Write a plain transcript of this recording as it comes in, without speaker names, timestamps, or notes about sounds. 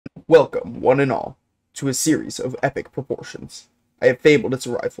Welcome, one and all, to a series of epic proportions. I have fabled its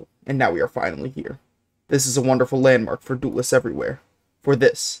arrival, and now we are finally here. This is a wonderful landmark for duelists everywhere, for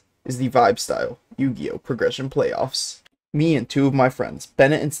this is the vibe-style Yu-Gi-Oh! Progression Playoffs. Me and two of my friends,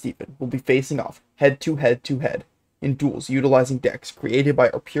 Bennett and Steven, will be facing off head-to-head in duels utilizing decks created by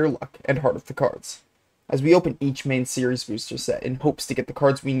our pure luck and heart of the cards, as we open each main series booster set in hopes to get the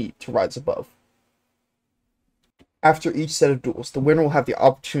cards we need to rise above. After each set of duels, the winner will have the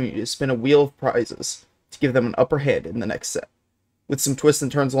opportunity to spin a wheel of prizes to give them an upper hand in the next set. With some twists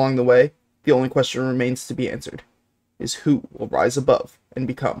and turns along the way, the only question remains to be answered is who will rise above and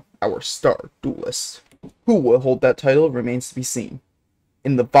become our star duelist. Who will hold that title remains to be seen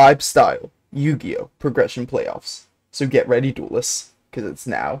in the vibe-style Yu-Gi-Oh! Progression Playoffs. So get ready, duelists, because it's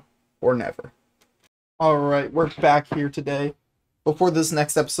now or never. Alright, we're back here today. Before this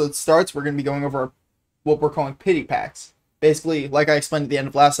next episode starts, we're going to be going over what we're calling pity packs. Basically, like I explained at the end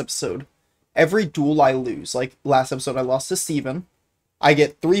of last episode, every duel I lose, like last episode I lost to Steven, I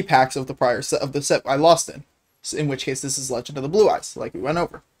get 3 packs of the prior set of the set I lost in which case this is Legend of the Blue Eyes, like we went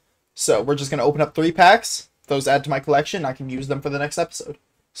over. So we're just going to open up 3 packs, those add to my collection, and I can use them for the next episode.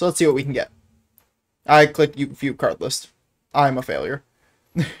 So let's see what we can get. I clicked view card list. I'm a failure.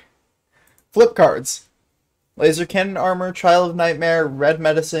 Flip cards. Laser Cannon Armor, Child of Nightmare, Red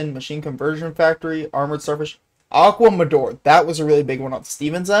Medicine, Machine Conversion Factory, Armored Starfish, Aqua Mador. That was a really big one on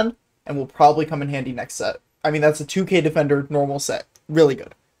Steven's end, and will probably come in handy next set. I mean, that's a 2K Defender normal set. Really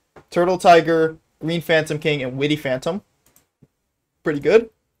good. Turtle Tiger, Green Phantom King, and Witty Phantom. Pretty good.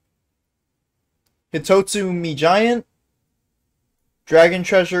 Hitotsu Mi Giant, Dragon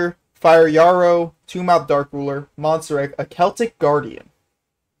Treasure, Fire Yarrow, Two-Mouth Dark Ruler, Monster Egg, a Celtic Guardian.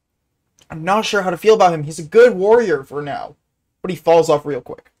 I'm not sure how to feel about him. He's a good warrior for now, but he falls off real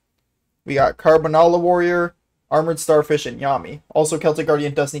quick. We got Carbonala Warrior, Armored Starfish, and Yami. Also, Celtic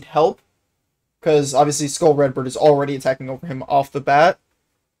Guardian does need help, because obviously Skull Redbird is already attacking over him off the bat.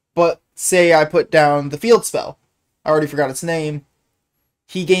 But say I put down the field spell. I already forgot its name.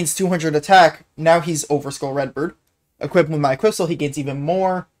 He gains 200 attack. Now he's over Skull Redbird. Equipped with my Equipsel, he gains even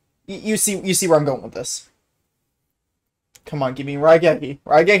more. You see where I'm going with this. Come on, give me Raigeki.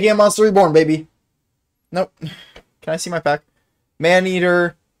 Raigeki and Monster Reborn, baby. Nope. Can I see my pack?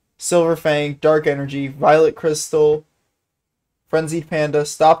 Maneater, Silver Fang, Dark Energy, Violet Crystal, Frenzied Panda,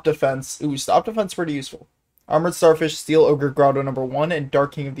 Stop Defense. Ooh, Stop Defense pretty useful. Armored Starfish, Steel Ogre Grotto #1, and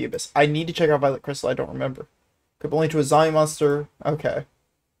Dark King of the Abyss. I need to check out Violet Crystal, I don't remember. Equip only to a zombie monster. Okay.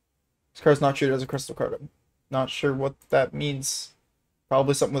 This card's not treated as a crystal card. I'm not sure what that means.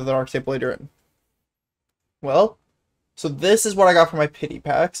 Probably something with an archetype later in. Well, so this is what I got for my pity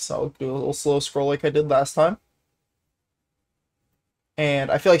packs. I'll do a little slow scroll like I did last time. And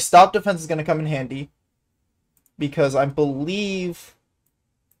I feel like Stop Defense is going to come in handy, because I believe,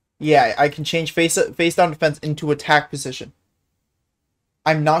 yeah, I can change face down defense into attack position.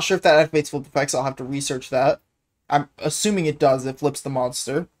 I'm not sure if that activates flip effects. I'll have to research that. I'm assuming it does. It flips the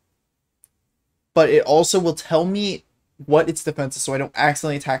monster. But it also will tell me what its defense is, so I don't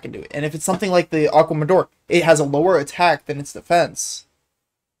accidentally attack into it. And if it's something like the Aqua Mador, it has a lower attack than its defense.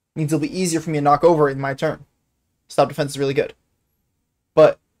 It means it'll be easier for me to knock over in my turn. Stop Defense is really good.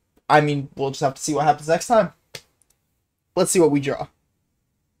 But, I mean, we'll just have to see what happens next time. Let's see what we draw.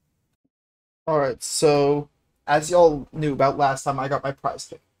 Alright, so, as y'all knew about last time, I got my prize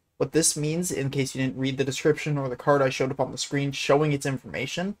pick. What this means, in case you didn't read the description or the card I showed up on the screen showing its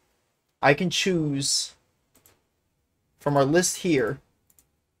information, I can choose from our list here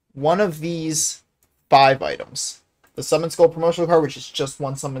one of these 5 items. The Summon Skull promotional card, which is just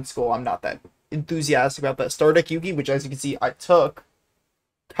one Summon Skull. I'm not that enthusiastic about that. Star Deck Yugi, which as you can see I took.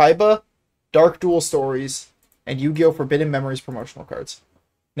 Kaiba, Dark Duel Stories, and Yu-Gi-Oh! Forbidden Memories promotional cards.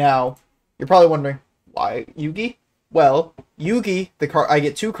 Now, you're probably wondering, why Yugi? Well, Yugi, I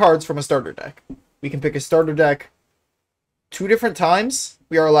get 2 cards from a starter deck. We can pick a starter deck 2 different times.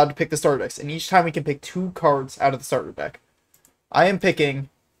 We are allowed to pick the starter decks, and each time we can pick 2 cards out of the starter deck. I am picking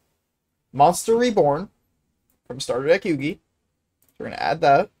Monster Reborn from starter deck Yugi. So we're going to add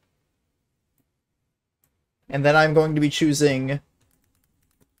that. And then I'm going to be choosing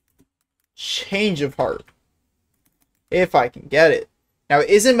Change of Heart, if I can get it. Now, it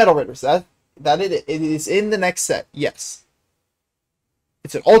is in Metal Raiders. It is in the next set, yes.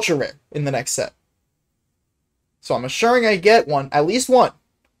 It's an ultra rare in the next set. So I'm assuring I get one, at least one,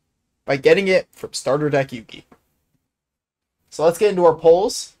 by getting it from starter deck Yugi. So let's get into our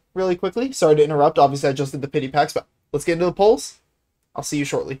polls really quickly. Sorry to interrupt. Obviously, I just did the pity packs, but let's get into the polls. I'll see you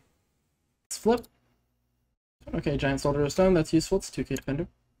shortly. Let's flip. Okay, Giant Soldier of Stone. That's useful. It's 2K Defender.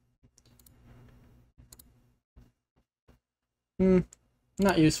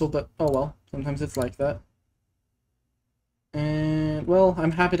 Not useful, but oh well. Sometimes it's like that. And, well,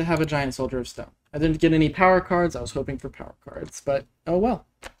 I'm happy to have a Giant Soldier of Stone. I didn't get any power cards. I was hoping for power cards, but oh well.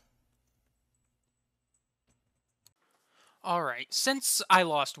 Alright, since I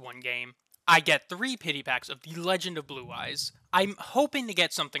lost one game, I get 3 pity packs of the Legend of Blue Eyes. I'm hoping to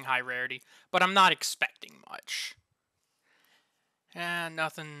get something high rarity, but I'm not expecting much. And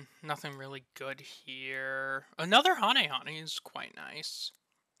nothing really good here. Another Hane is quite nice.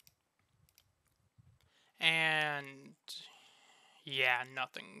 And yeah,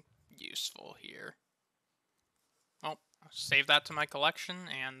 nothing useful here. Well, I'll save that to my collection,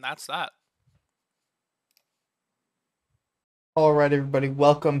 and that's that. Alright everybody,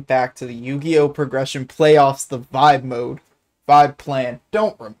 welcome back to the Yu-Gi-Oh! Progression Playoffs, the Vibe Mode. Vibe Plan.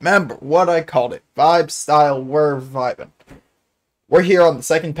 Don't remember what I called it. Vibe style, we're vibing. We're here on the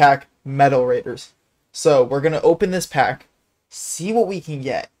second pack, Metal Raiders. So, we're going to open this pack, see what we can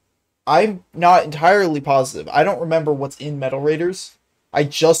get. I'm not entirely positive. I don't remember what's in Metal Raiders. I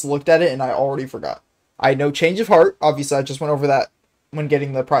just looked at it and I already forgot. I know Change of Heart. Obviously, I just went over that when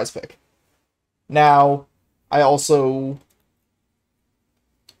getting the prize pick. Now, I also...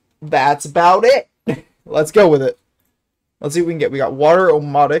 That's about it. Let's go with it. Let's see what we can get. We got Water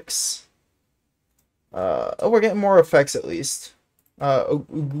Omotics. Oh, we're getting more effects at least.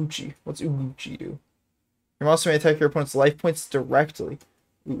 Uguchi. What's Uguchi do? Your monster may attack your opponent's life points directly.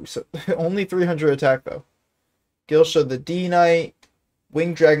 Ooh, so only 300 attack though. Gilsha the D-Knight.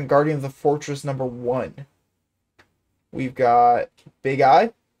 Winged Dragon, Guardian of the Fortress #1. We've got Big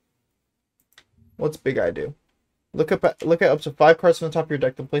Eye. What's Big Eye do? Look at up to 5 cards from the top of your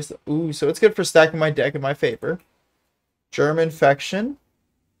deck, then place the... Ooh, so it's good for stacking my deck in my favor. German Infection,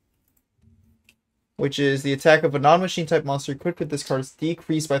 which is the attack of a non-machine type monster equipped with this card is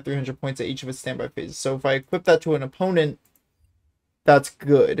decreased by 300 points at each of its standby phases. So if I equip that to an opponent, that's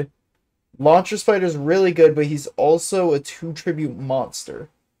good. Launcher Spider is really good, but he's also a 2 tribute monster.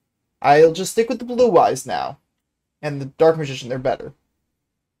 I'll just stick with the Blue Eyes now. And the Dark Magician, they're better.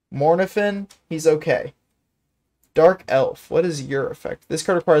 Mornifin, he's okay. Dark Elf, what is your effect? This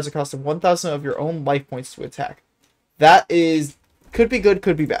card requires a cost of 1,000 of your own life points to attack. That is... could be good,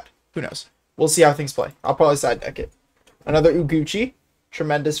 could be bad. Who knows? We'll see how things play. I'll probably side deck it. Another Uguchi.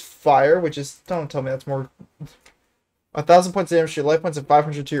 Tremendous Fire, which is... don't tell me that's more... 1,000 points of damage to your life points and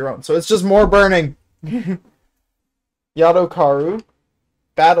 500 to your own. So it's just more burning. Yadokaru.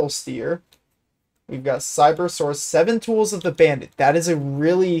 Battle Steer. We've got Cyber Source. 7 Tools of the Bandit. That is a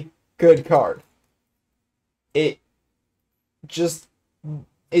really good card. It just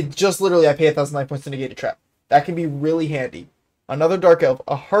literally, I pay 1,000 life points to negate a trap. That can be really handy. Another Dark Elf,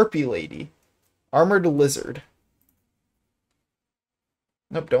 a Harpy Lady, Armored Lizard.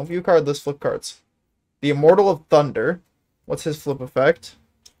 Nope, don't view card list, flip cards. The Immortal of Thunder. What's his flip effect?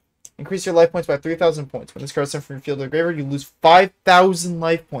 Increase your life points by 3,000 points. When this card is sent from your field to the graveyard, you lose 5,000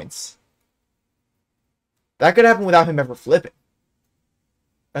 life points. That could happen without him ever flipping.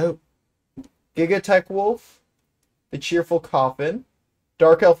 Oh. Gigatech Wolf. The Cheerful Coffin.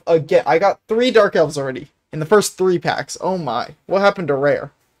 Dark Elf again. I got 3 Dark Elves already in the first 3 packs. Oh my. What happened to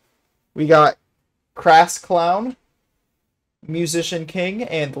Rare? We got Crass Clown, Musician King,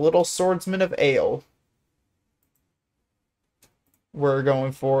 and the Little Swordsman of Ale. We're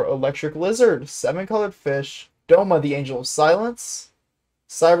going for Electric Lizard, 7-colored fish, Doma, the Angel of Silence,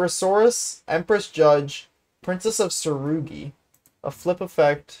 Cybersaurus, Empress Judge, Princess of Tsurugi, a flip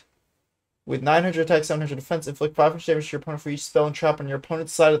effect. With 900 attack, 700 defense, inflict 500 damage to your opponent for each spell and trap on your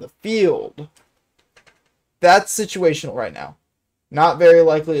opponent's side of the field. That's situational right now. Not very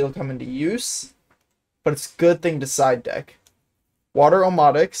likely it'll come into use, but it's a good thing to side deck. Water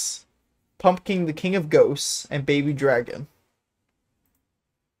Omotics, Pumpkin the King of Ghosts, and Baby Dragon.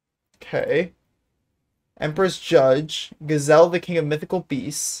 Okay. Empress Judge, Gazelle the King of Mythical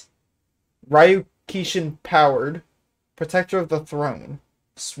Beasts, Ryukishin Powered, Protector of the Throne,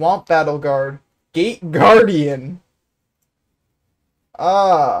 Swamp Battle Guard, Gate Guardian.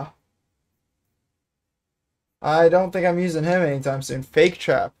 I don't think I'm using him anytime soon. Fake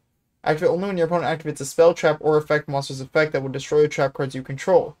Trap. Activate only when your opponent activates a spell, trap, or effect monster's effect that would destroy trap cards you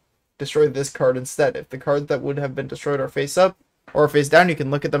control. Destroy this card instead. If the cards that would have been destroyed are face up or face down, you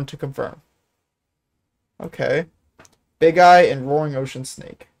can look at them to confirm. Okay. Big Eye and Roaring Ocean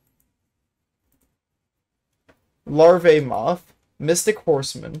Snake. Larvae Moth. Mystic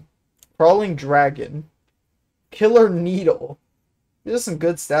Horseman, Crawling Dragon, Killer Needle. These are some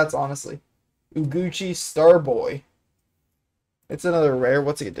good stats, honestly. Uguchi Starboy. It's another rare.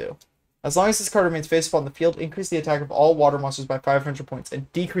 What's it gonna do? As long as this card remains face up on the field, increase the attack of all water monsters by 500 points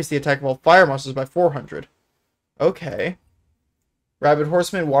and decrease the attack of all fire monsters by 400. Okay. Rabid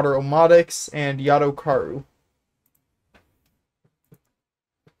Horseman, Water Omotics, and Yado Karu.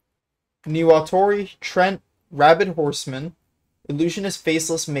 Niwatori, Trent, Rabid Horseman, Illusionist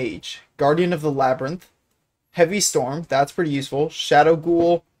Faceless Mage, Guardian of the Labyrinth, Heavy Storm, that's pretty useful, Shadow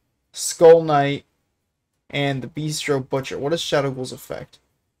Ghoul, Skull Knight, and the Bistro Butcher. What is Shadow Ghoul's effect?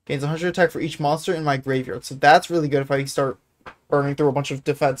 Gains 100 attack for each monster in my graveyard. So that's really good if I start burning through a bunch of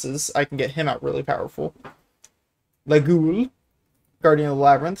defenses. I can get him out really powerful. Legul, Guardian of the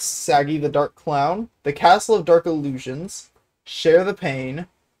Labyrinth, Saggy the Dark Clown, the Castle of Dark Illusions, Share the Pain,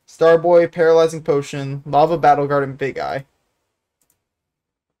 Starboy, Paralyzing Potion, Lava Battle Guard, and Big Eye.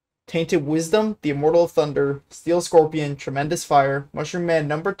 Tainted Wisdom, the Immortal of Thunder, Steel Scorpion, Tremendous Fire, Mushroom Man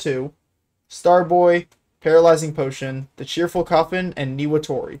number 2, Starboy, Paralyzing Potion, the Cheerful Coffin, and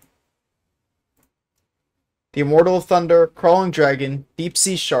Niwatori. The Immortal of Thunder, Crawling Dragon, Deep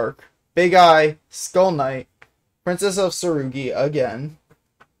Sea Shark, Big Eye, Skull Knight, Princess of Tsurugi again,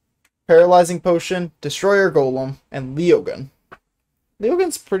 Paralyzing Potion, Destroyer Golem, and Leogun.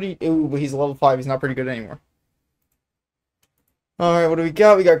 Leogun's pretty... Ooh, but he's level 5. He's not pretty good anymore. Alright, what do we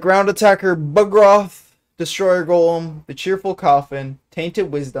got? We got Ground Attacker, Bugroth, Destroyer Golem, the Cheerful Coffin,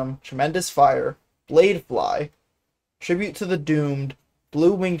 Tainted Wisdom, Tremendous Fire, Bladefly, Tribute to the Doomed,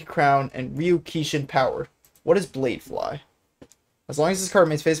 Blue Winged Crown, and Ryukishin Power. What is Bladefly? As long as this card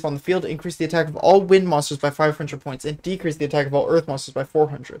remains face up on the field, increase the attack of all wind monsters by 500 points and decrease the attack of all earth monsters by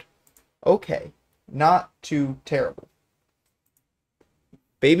 400. Okay, not too terrible.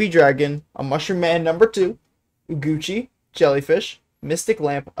 Baby Dragon, a Mushroom Man number 2, Uguchi, Jellyfish, Mystic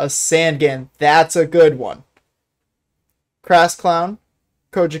Lamp, a Sandgan. That's a good one. Crass Clown,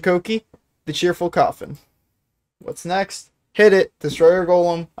 Kojikoki, the Cheerful Coffin. What's next? Hit it. Destroyer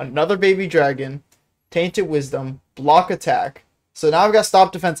Golem, another Baby Dragon, Tainted Wisdom, Block Attack. So now I've got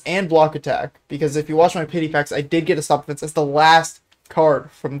Stop Defense and Block Attack, because if you watch my pity packs, I did get a Stop Defense as the last card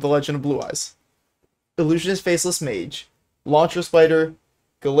from The Legend of Blue Eyes. Illusionist Faceless Mage, Launcher Spider,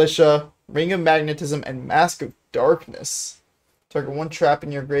 Galicia, Ring of Magnetism, and Mask of Darkness. Target 1 trap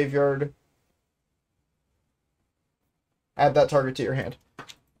in your graveyard. Add that target to your hand.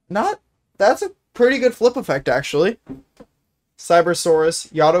 That's a pretty good flip effect, actually.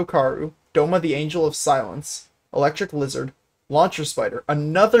 Cybersaurus, Yado Karu, Doma the Angel of Silence, Electric Lizard, Launcher Spider,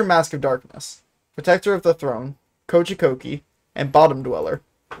 another Mask of Darkness, Protector of the Throne, Kojikoki, and Bottom Dweller.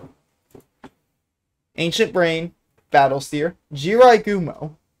 Ancient Brain, Battlesteer, Jirai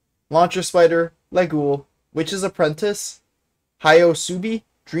Gumo, Launcher Spider, Legul, Witch's Apprentice, Hyosubi,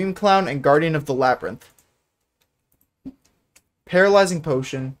 Dream Clown, and Guardian of the Labyrinth. Paralyzing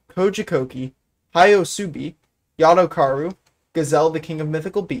Potion, Kojikoki, Hyosubi, Yado Karu, Gazelle the King of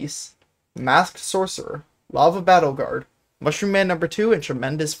Mythical Beasts, Masked Sorcerer, Lava Battle Guard, Mushroom Man number 2, and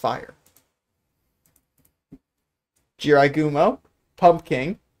Tremendous Fire. Jirai Gumo, Pump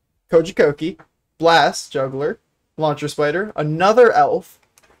King, Kojikoki, Blast Juggler, Launcher Spider, another Elf,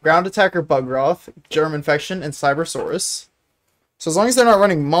 Ground Attacker Bugroth, Germ Infection, and Cybersaurus. So as long as they're not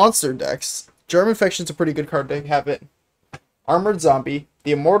running monster decks, Germ Infection's a pretty good card to have in. Armored Zombie,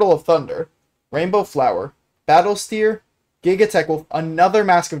 the Immortal of Thunder, Rainbow Flower, Battlesteer, Giga Tech Wolf, another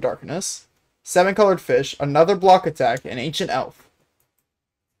Mask of Darkness, 7-colored Fish, another Block Attack, and Ancient Elf.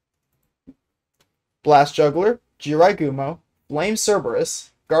 Blast Juggler, Jirai Gumo, Flame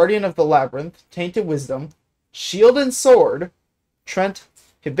Cerberus, Guardian of the Labyrinth, Tainted Wisdom, Shield and Sword, Trent,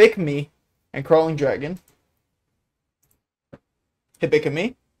 Hibikimi, and Crawling Dragon.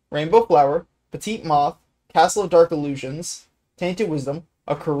 Hibikimi, Rainbow Flower, Petite Moth, Castle of Dark Illusions, Tainted Wisdom,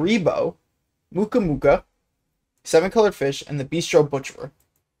 a Karibo, Muka Muka, 7-colored Fish, and the Bistro Butcher.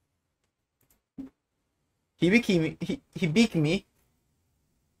 Hibikimi,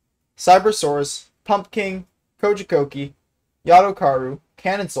 Cybersaurus, Pump King, Kojikoki, Yado Karu,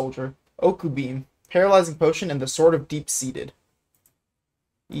 Cannon Soldier, Okubeam, Paralyzing Potion, and the Sword of Deep-Seated.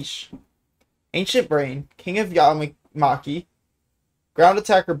 Yeesh. Ancient Brain, King of Yamaki, Ground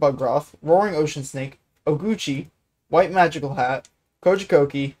Attacker Bugroth, Roaring Ocean Snake, Oguchi, White Magical Hat,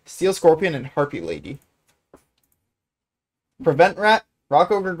 Kojikoki, Steel Scorpion, and Harpy Lady. Prevent Rat,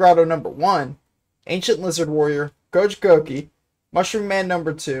 Rock Ogre Grotto number 1, Ancient Lizard Warrior, Kojikoki, Mushroom Man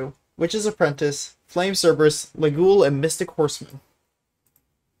number 2, Witch's Apprentice, Flame Cerberus, Legul, and Mystic Horseman.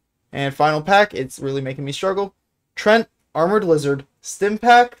 And final pack, it's really making me struggle. Trent, Armored Lizard,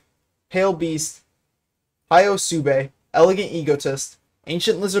 Stimpack, Pale Beast, Hyosube, Elegant Egotist,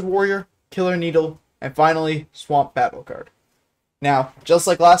 Ancient Lizard Warrior, Killer Needle, and finally, Swamp Battle Card. Now, just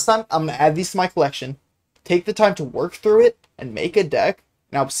like last time, I'm going to add these to my collection, take the time to work through it, and make a deck,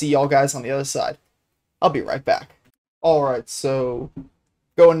 and I'll see y'all guys on the other side. I'll be right back. Alright, so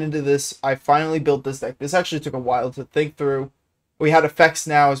going into this, I finally built this deck. This actually took a while to think through, We had effects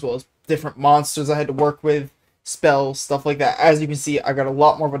now as well as different monsters I had to work with, spells, stuff like that. As you can see, I got a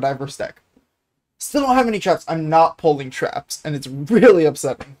lot more of a diverse deck. Still don't have any traps. I'm not pulling traps, and it's really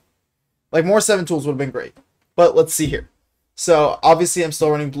upsetting. Like, more 7 tools would have been great. But let's see here. So, obviously, I'm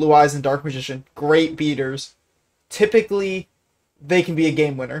still running Blue Eyes and Dark Magician. Great beaters. Typically, they can be a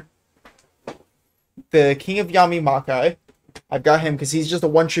game winner. The King of Yami Makai, I've got him because he's just a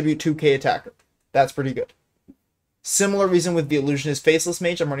 1 tribute 2k attacker. That's pretty good. Similar reason with the Illusionist Faceless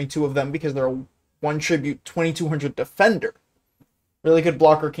Mage. I'm running 2 of them because they're a 1 tribute 2200 defender. Really good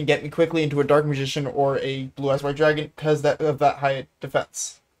blocker, can get me quickly into a Dark Magician or a Blue Eyes White Dragon because of that high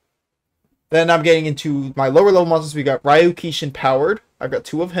defense. Then I'm getting into my lower level monsters. We got Ryu Kishin Powered. I've got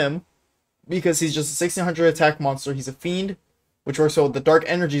 2 of him because he's just a 1600 attack monster. He's a fiend, which works well with the Dark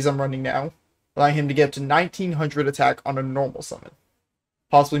Energies I'm running now, allowing him to get up to 1900 attack on a normal summon.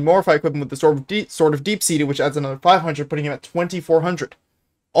 Possibly more if I equip him with the Sword of Deep-Seated, which adds another 500, putting him at 2400.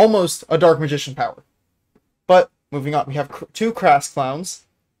 Almost a Dark Magician power. But moving on, we have 2 Crass Clowns,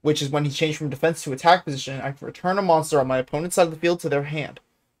 which is when he changed from defense to attack position. I can return a monster on my opponent's side of the field to their hand.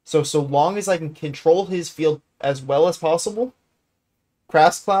 So long as I can control his field as well as possible,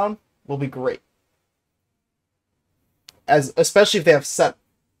 Crass Clown will be great. Especially if they have set.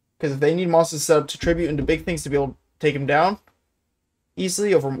 Because if they need monsters set up to tribute into big things to be able to take him down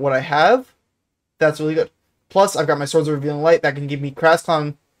easily over what I have, that's really good. Plus, I've got my Swords of Revealing Light that can give me Crass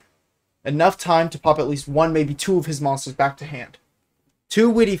Clown enough time to pop at least 1, maybe 2 of his monsters back to hand. 2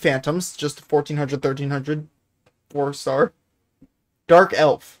 Witty Phantoms, just 1400, 1300, 4-star. Dark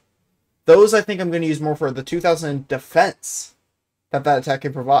Elf. Those I think I'm going to use more for the 2000 defense that attack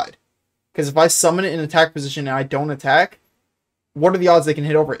can provide. Because if I summon it in attack position and I don't attack, what are the odds they can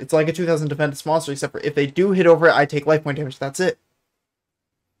hit over it? It's like a 2000 defense monster, except for if they do hit over it, I take life point damage. That's it.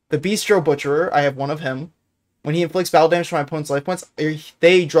 The Bistro Butcherer, I have 1 of him. When he inflicts battle damage to my opponent's life points,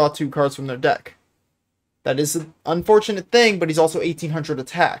 they draw 2 cards from their deck. That is an unfortunate thing, but he's also 1800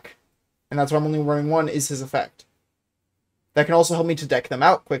 attack. And that's why I'm only running 1 is his effect. That can also help me to deck them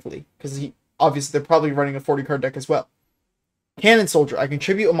out quickly, because obviously they're probably running a 40 card deck as well. Cannon Soldier, I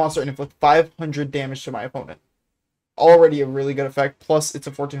contribute a monster and inflict 500 damage to my opponent. Already a really good effect, plus it's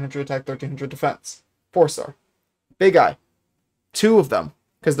a 1400 attack, 1300 defense. 4-star. Big Eye. 2 of them,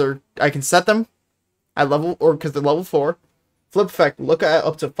 because I can set them at level, or because they're level 4. Flip effect, look at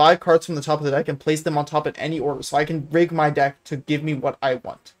up to 5 cards from the top of the deck and place them on top in any order, so I can rig my deck to give me what I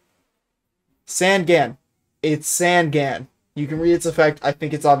want. Sangan. It's Sangan. You can read its effect. I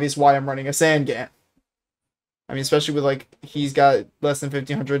think it's obvious why I'm running a Sangan. I mean, especially with, like, he's got less than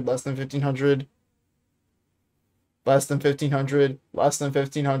 1500, less than 1500, less than 1500, less than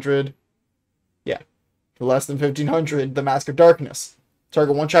 1500. Yeah. Less than 1500, the Mask of Darkness.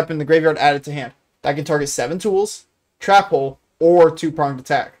 Target 1 trap in the graveyard, add it to hand. That can target 7 tools, Trap Hole, or 2-pronged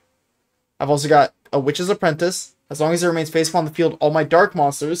attack. I've also got a Witch's Apprentice. As long as it remains face on the field, all my dark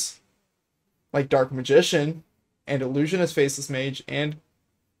monsters, like Dark Magician, and Illusionist Faceless Mage, and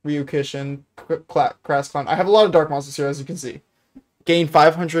Ryu Kishin, Crass Clown. I have a lot of dark monsters here, as you can see. Gain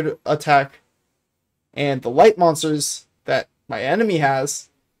 500 attack. And the light monsters that my enemy has,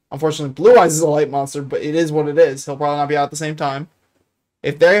 unfortunately Blue Eyes is a light monster, but it is what it is. He'll probably not be out at the same time.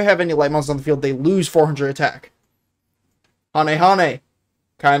 If they have any light monsters on the field, they lose 400 attack. Hane Hane,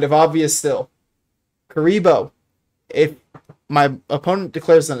 kind of obvious still. Karibo, if my opponent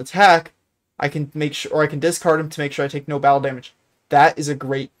declares an attack, I can make sure, or I can discard him to make sure I take no battle damage. That is a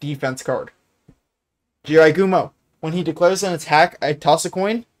great defense card. Jirai Gumo, when he declares an attack, I toss a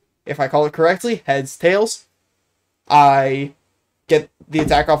coin. If I call it correctly, heads, tails. I get the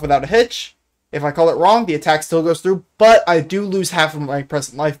attack off without a hitch. If I call it wrong, the attack still goes through, but I do lose half of my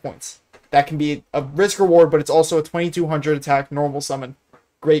present life points. That can be a risk reward, but it's also a 2200 attack normal summon.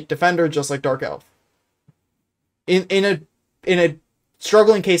 Great defender, just like Dark Elf. In a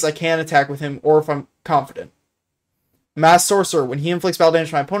struggling case, I can attack with him, or if I'm confident. Mass Sorcerer, when he inflicts battle damage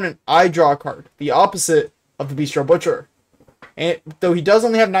to my opponent, I draw a card. The opposite of the Bistro Butcher. And though he does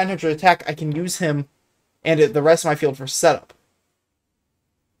only have 900 attack, I can use him and the rest of my field for setup.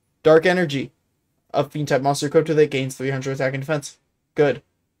 Dark Energy, a fiend type monster equipped with it, gains 300 attack and defense. Good.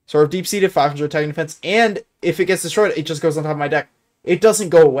 Sword of Deep-Seated, 500 attack and defense, and if it gets destroyed, it just goes on top of my deck. It doesn't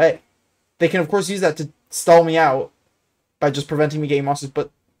go away. They can, of course, use that to stall me out by just preventing me getting monsters, but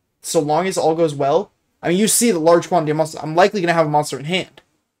so long as all goes well, I mean, you see the large quantity of monsters, I'm likely going to have a monster in hand.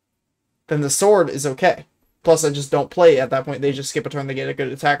 Then the sword is okay. Plus, I just don't play at that point. They just skip a turn, they get a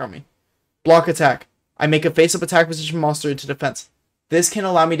good attack on me. Block attack. I make a face-up attack position monster into defense. This can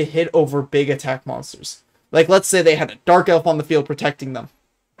allow me to hit over big attack monsters. Like, let's say they had a Dark Elf on the field protecting them.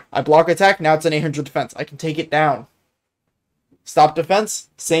 I block attack, now it's an 800 defense. I can take it down. Stop defense,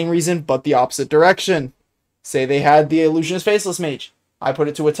 same reason, but the opposite direction. Say they had the Illusionist Faceless Mage. I put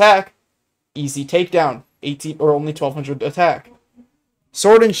it to attack. Easy takedown. 18 or only 1200 attack.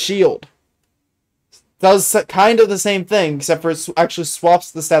 Sword and Shield does kind of the same thing, except for it actually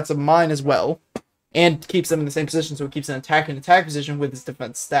swaps the stats of mine as well, and keeps them in the same position, so it keeps an attack position with its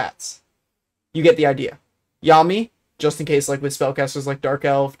defense stats. You get the idea. Yami, just in case, like with spellcasters like Dark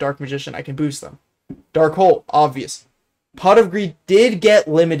Elf, Dark Magician, I can boost them. Dark Hole, obvious. Pot of Greed did get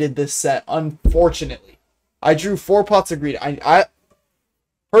limited this set, unfortunately. I drew 4 Pots of Greed. I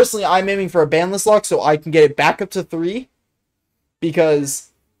personally, I'm aiming for a banless lock so I can get it back up to 3,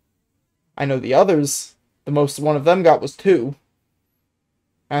 because I know the others, the most one of them got was 2.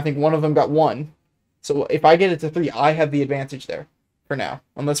 And I think one of them got 1. So if I get it to 3, I have the advantage there for now,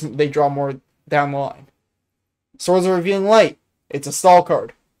 unless they draw more down the line. Swords of Revealing Light. It's a stall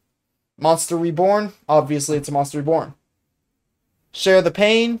card. Monster Reborn. Obviously, it's a Monster Reborn. Share the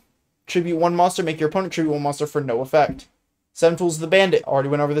Pain. Tribute 1 monster. Make your opponent tribute 1 monster for no effect. 7 Tools of the Bandit. Already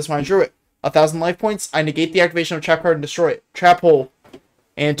went over this when I drew it. 1000 life points. I negate the activation of trap card and destroy it. Trap Hole.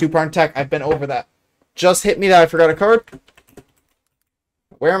 And 2-pronged attack. I've been over that. Just hit me that I forgot a card.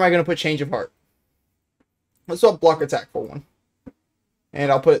 Where am I going to put Change of Heart? Let's swap block attack for 1.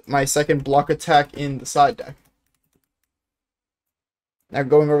 And I'll put my second block attack in the side deck. Now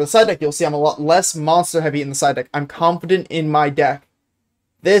going over the side deck, you'll see I'm a lot less monster heavy in the side deck. I'm confident in my deck.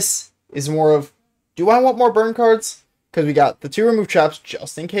 This is more of, do I want more burn cards? Because we got the 2 remove traps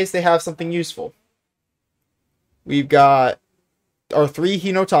just in case they have something useful. We've got our 3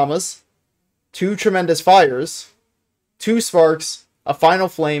 Hinotamas, 2 Tremendous Fires, 2 Sparks, a Final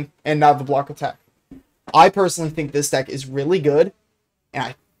Flame, and now the block attack. I personally think this deck is really good, and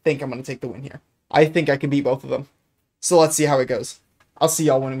I think I'm going to take the win here. I think I can beat both of them. So let's see how it goes. I'll see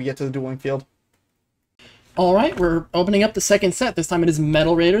y'all when we get to the dueling field. Alright, we're opening up the second set. This time it is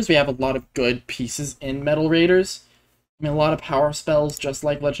Metal Raiders. We have a lot of good pieces in Metal Raiders. I mean, a lot of power spells, just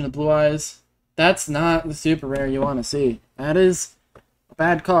like Legend of Blue Eyes. That's not the super rare you want to see. That is a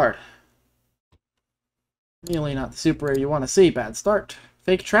bad card. Really not the super rare you want to see. Bad start.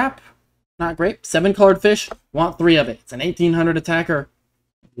 Fake Trap. Not great. 7-colored fish. Want 3 of it. It's an 1800 attacker.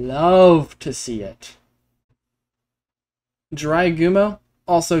 Love to see it. Dry Gumo.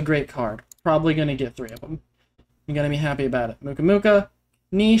 Also a great card. Probably going to get 3 of them. You're going to be happy about it. Muka Muka.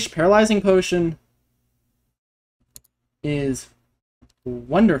 Niche. Paralyzing Potion. Is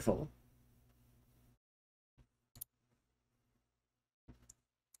wonderful.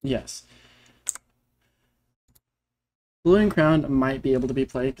 Yes. Blue and Crowned might be able to be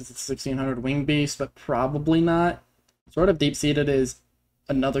played because it's 1600 Wing Beast, but probably not. Sort of Deep-Seated is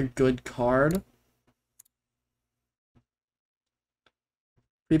another good card.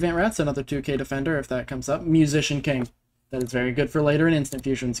 Prevent Rat's another 2k defender if that comes up. Musician King. That is very good for later in instant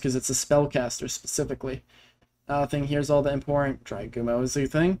fusions because it's a spellcaster specifically. Thing here's all the important. Dry Gumo is the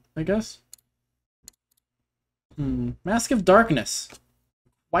thing, I guess. Mask of Darkness.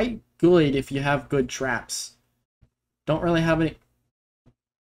 Quite good if you have good traps. Don't really have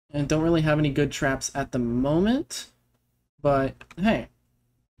any good traps at the moment, but hey,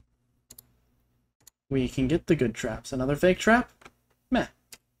 we can get the good traps. Another fake trap? Meh.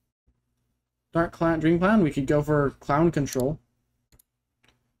 Dark Clown, Dream Clown, we could go for Clown Control.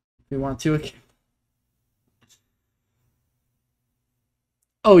 If we want to.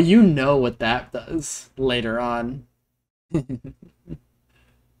 Oh, you know what that does later on.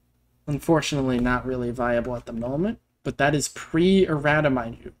 Unfortunately, not really viable at the moment, but that is pre-errata,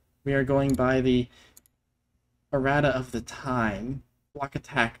 mind you. We are going by the errata of the time. Block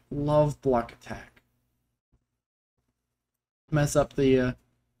attack. Love block attack. Mess up the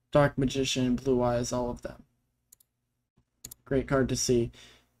Dark Magician, Blue Eyes, all of them. Great card to see.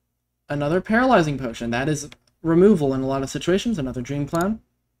 Another Paralyzing Potion. That is removal in a lot of situations. Another Dream Clown.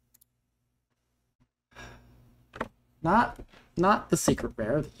 Not the secret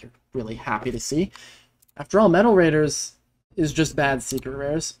rare that you're really happy to see. After all, Metal Raiders is just bad secret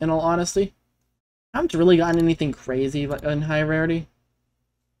rares, in all honesty. I haven't really gotten anything crazy in high rarity.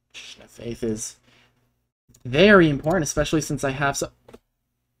 Faith is very important, especially since I have so...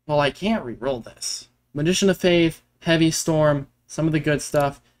 Well, I can't reroll this. Magician of Faith, Heavy Storm, some of the good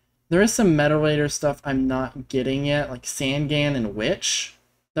stuff. There is some Metal Raider stuff I'm not getting yet, like Sangan and Witch,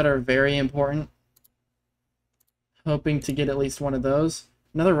 that are very important. Hoping to get at least one of those.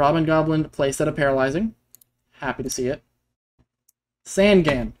 Another Robin Goblin playset of Paralyzing. Happy to see it.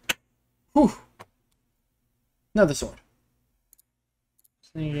 Sangan. Whew. Another sword.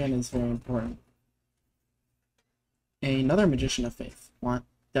 Sangan is very important. Another Magician of Faith.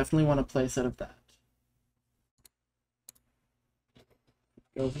 Definitely want a playset of that.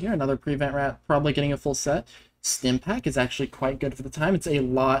 Go over here, another Prevent Rat, probably getting a full set. Stim Pack is actually quite good for the time. It's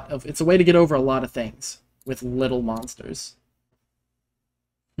a way to get over a lot of things with little monsters.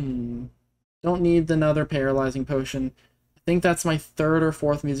 Don't need another Paralyzing Potion. I think that's my 3rd or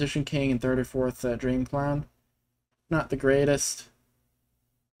 4th Musician King and 3rd or 4th Dream Clown. Not the greatest.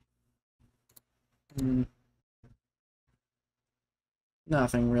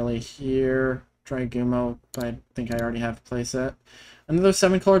 Nothing really here. Dragumo, I think I already have a playset. Another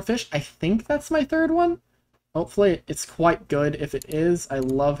 7-colored fish. I think that's my 3rd one. Hopefully it's quite good. If it is, I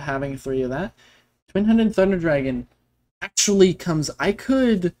love having 3 of that. Twin-Headed Thunder Dragon actually comes...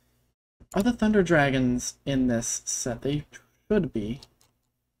 Are the Thunder Dragons in this set? They should be.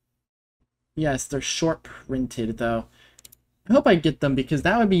 Yes, they're short printed, though. I hope I get them, because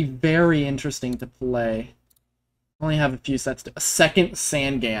that would be very interesting to play. I only have a few sets. A second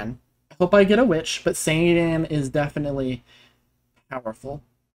Sangan. I hope I get a Witch, but Sangan is definitely powerful.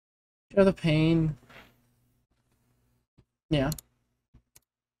 Share the Pain. Yeah.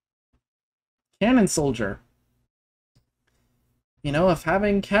 Cannon Soldier. You know, if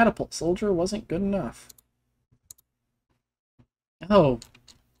having Catapult Soldier wasn't good enough. Oh.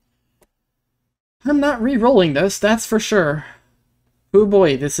 I'm not re-rolling this, that's for sure. Oh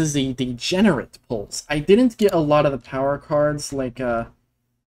boy, this is the Degenerate pulls. I didn't get a lot of the power cards like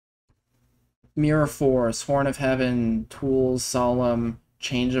Mirror Force, Horn of Heaven, Tools, Solemn,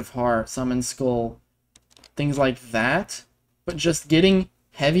 Change of Heart, Summon Skull, things like that. But just getting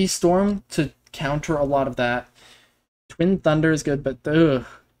Heavy Storm to counter a lot of that. Twin Thunder is good, but ugh,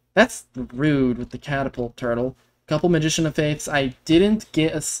 that's rude with the Catapult Turtle. Couple Magician of Faiths. I didn't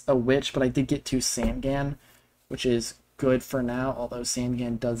get a Witch, but I did get 2 Sangan, which is good for now, although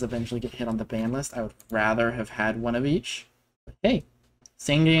Sangan does eventually get hit on the ban list. I would rather have had one of each. But hey,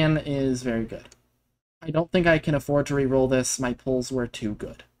 Sangan is very good. I don't think I can afford to re-roll this. My pulls were too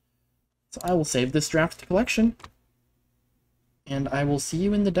good. So I will save this draft to collection. And I will see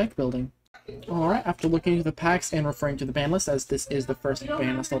you in the deck building. Alright, after looking at the packs and referring to the ban list, as this is the first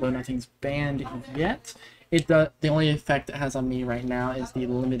ban list, although nothing's banned yet, the only effect it has on me right now is the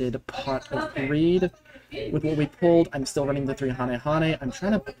limited Pot of Greed. With what we pulled, I'm still running the 3 Hane Hane. I'm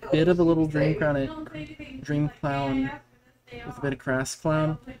trying a bit of a little Dream Clown with a bit of Crass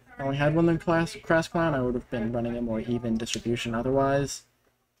Clown. If I only had one than Crass Clown, I would have been running a more even distribution otherwise.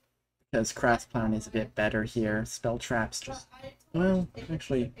 Because Crass Clown is a bit better here. Spell Traps just... Well,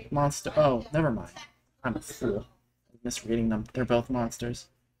 actually, Monster... Oh, never mind. I'm a fool. I'm misreading them. They're both monsters.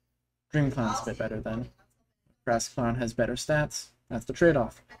 Dream Clown's a bit better then. Crass Clown has better stats. That's the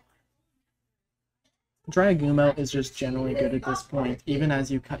trade-off. Dragumo is just generally good at this point. Even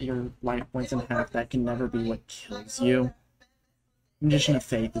as you cut your life points in half, that can never be what kills you. Magician of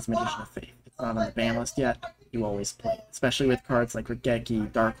Faith is Magician of Faith. It's not on the ban list yet. You always play it. Especially with cards like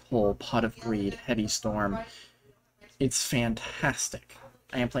Regeki, Dark Hole, Pot of Greed, Heavy Storm. It's fantastic.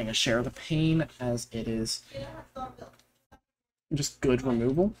 I am playing a Share of the Pain, as it is just good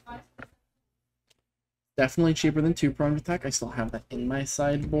removal. Definitely cheaper than 2 Prone Attack. I still have that in my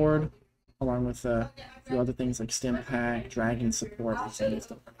sideboard, along with a few other things like Stim Pack, Dragon Support. I'm saying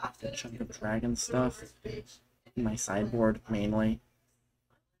still a chunk of Dragon stuff in my sideboard, mainly.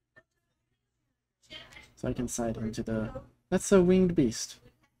 So I can side into the... That's a Winged Beast.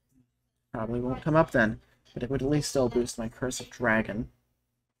 Probably won't come up then, but it would at least still boost my Curse of Dragon.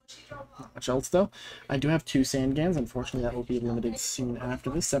 Not much else, though. I do have 2 Sangans. Unfortunately, that will be limited soon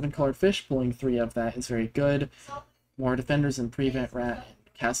after this. 7-colored fish, pulling 3 of that is very good. More Defenders and Prevent Rat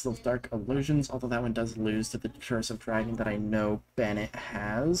and Castle of Dark Illusions, although that one does lose to the Curse of Dragon that I know Bennett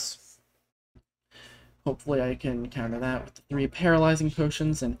has. Hopefully I can counter that with the 3 Paralyzing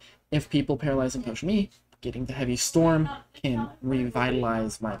Potions, and if people Paralyzing Potion me, getting the Heavy Storm can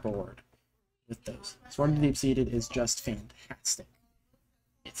revitalize my board with those. Sword of the Deep-Seated is just fantastic.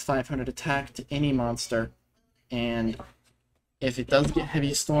 It's 500 attack to any monster, and if it does get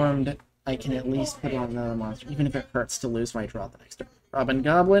Heavy Stormed, I can at least put it on another monster, even if it hurts to lose my draw the next turn. Robin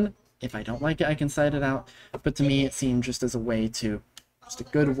Goblin, if I don't like it, I can side it out, but to me it seemed just as a way to, just a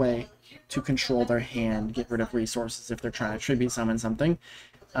good way to control their hand, get rid of resources if they're trying to tribute summon something.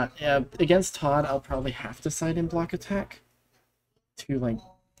 Against Todd, I'll probably have to side in block attack to, like,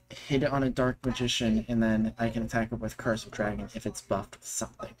 hit it on a Dark Magician, and then I can attack it with Curse of Dragon if it's buffed with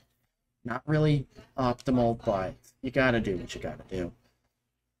something. Not really optimal, but you gotta do what you gotta do.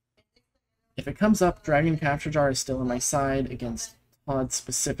 If it comes up, Dragon Capture Jar is still on my side against Todd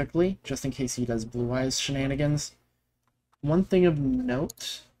specifically, just in case he does Blue Eyes shenanigans. One thing of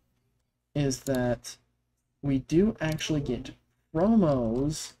note is that we do actually get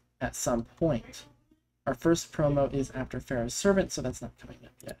promos at some point. Our first promo is after Pharaoh's Servant, so that's not coming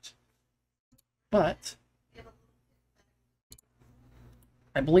up yet. But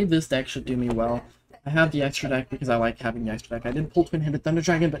I believe this deck should do me well. I have the extra deck because I like having the extra deck. I did pull Twin-Headed Thunder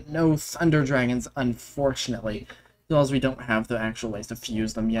Dragon, but no Thunder Dragons, unfortunately. As well as we don't have the actual ways to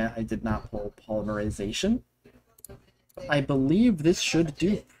fuse them yet, I did not pull Polymerization. But I believe this should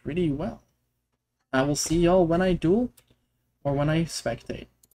do pretty well. I will see y'all when I duel, or when I spectate.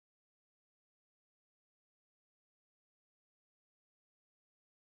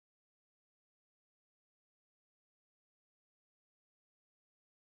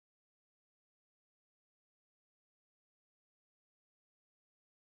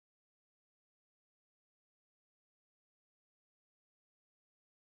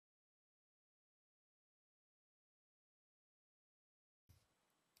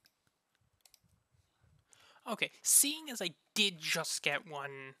 Okay, seeing as I did just get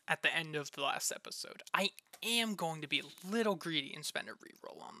one at the end of the last episode, I am going to be a little greedy and spend a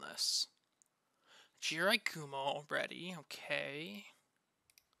reroll on this. Jiraikumo already, okay.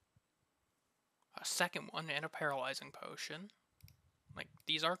 A second one and a paralyzing potion. Like,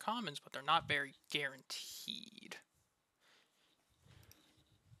 these are commons, but they're not very guaranteed.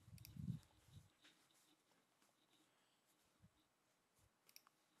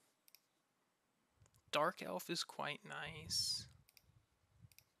 Dark Elf is quite nice.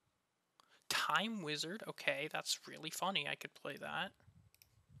 Time Wizard, okay, that's really funny. I could play that.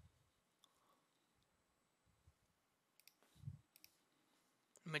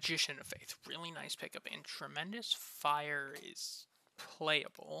 Magician of Faith, really nice pickup. And Tremendous Fire is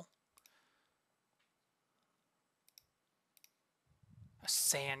playable. A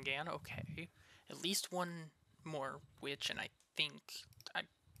Sangan, okay. At least one more Witch, and I think I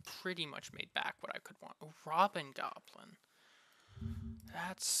pretty much made back what I could want. Robin Goblin.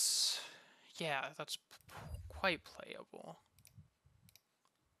 That's... yeah, that's quite playable.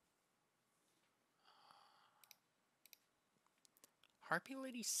 Harpy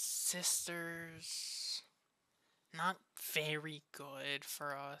Lady Sisters... not very good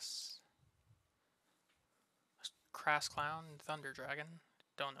for us. Crass Clown and Thunder Dragon.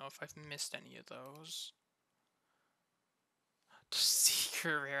 Don't know if I've missed any of those.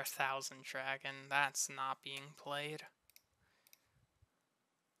 Secret Rare 1000 Dragon. That's not being played.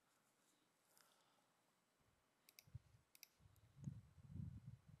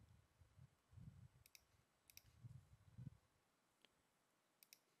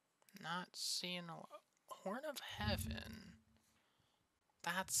 Not seeing a Horn of Heaven.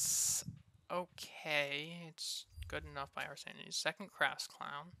 That's okay. It's good enough by our standards. Second Crass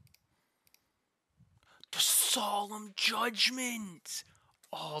Clown. The Solemn Judgment!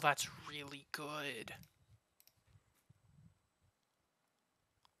 Oh, that's really good.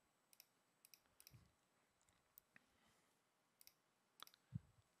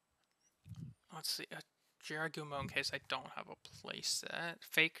 Let's see. Jiragumo in case I don't have a playset.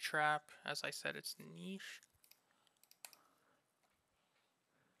 Fake Trap, as I said, it's niche.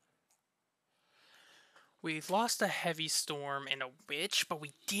 We've lost a Heavy Storm and a Witch, but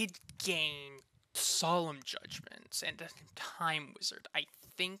we did gain Solemn Judgments and a Time Wizard. I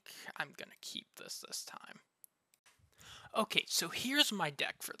think I'm gonna keep this time. Okay, so here's my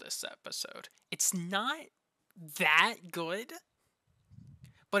deck for this episode. It's not that good,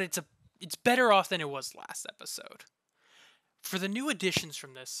 but it's better off than it was last episode. For the new additions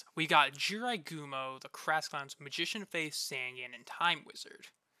from this, we got Jiraigumo, the Crass Clowns, Magician Faith, Sangan, and Time Wizard.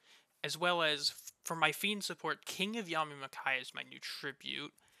 As well as, for my Fiend support, King of Yamamakai is my new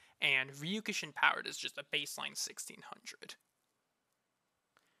tribute, and Ryukishin Powered is just a baseline 1600.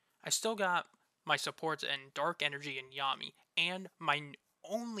 I still got my supports in Dark Energy and Yami, and my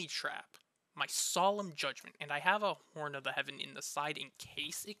only trap, my Solemn Judgment, and I have a Horn of the Heaven in the side in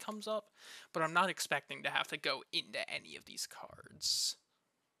case it comes up, but I'm not expecting to have to go into any of these cards.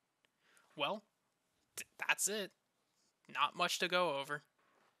 Well, that's it. Not much to go over.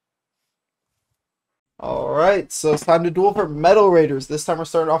 Alright, so it's time to duel for Metal Raiders. This time we're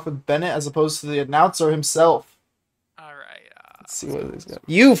starting off with Bennett as opposed to the announcer himself. Alright, let's see what he's got.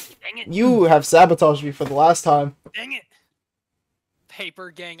 You have sabotaged me for the last time. Dang it! Paper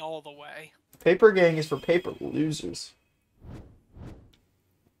Gang all the way. Paper Gang is for paper losers.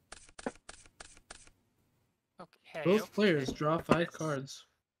 Okay. Both players draw 5 cards.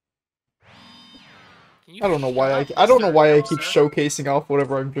 I don't know why I keep showcasing off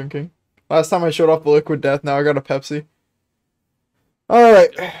whatever I'm drinking. Last time I showed off the Liquid Death, now I got a Pepsi. Alright.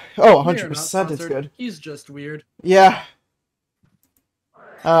 Oh, 100% it's good. He's just weird. Yeah.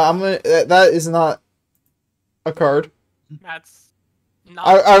 I'm gonna... that is not a card. That's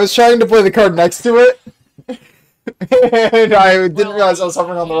I was trying to play the card next to it, and I didn't realize I was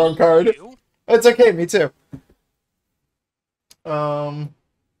hovering on the wrong card. It's okay, me too. Now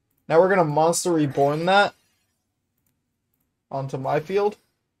we're gonna Monster Reborn that onto my field.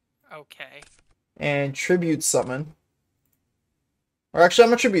 Okay. And Tribute Summon. Or actually, I'm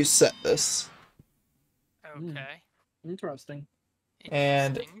gonna Tribute Set this. Okay. Interesting.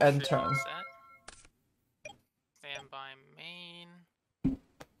 And Interesting. end Tribute turn. set. Stand by main.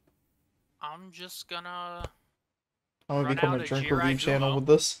 I'm just gonna... I'm gonna Run become out a a drink Jirai review channel Gumo. with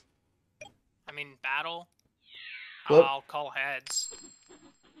this. I mean, battle. Flip. I'll call heads.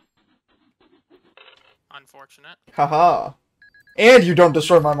 Unfortunate. Haha. And you don't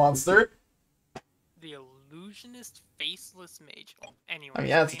destroy my monster. The Illusionist Faceless Mage. Oh, anyway. I mean,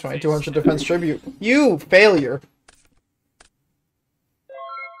 yeah, it's a 2200 defense tribute. You failure.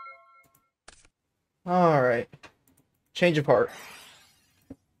 Alright. Change of heart.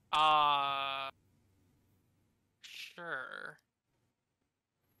 Sure.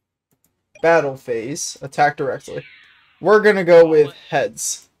 Battle phase. Attack directly. We're gonna go with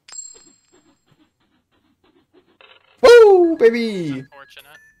heads. Woo, baby!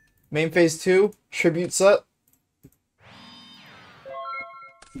 Unfortunate. Main phase 2. Tribute set.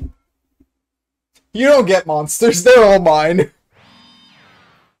 You don't get monsters. They're all mine. I'll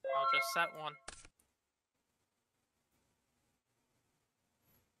just set one.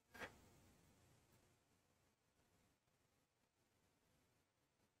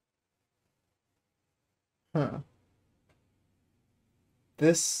 Huh.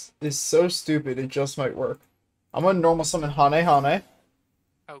 This is so stupid, it just might work. I'm gonna normal summon Hane Hane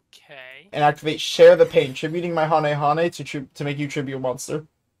Okay. and activate Share the Pain, tributing my Hane Hane to make you tribute a monster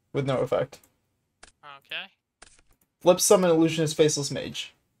with no effect. Okay. Flip summon Illusionist Faceless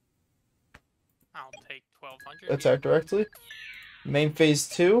Mage. I'll take 1200. Attack directly. Main phase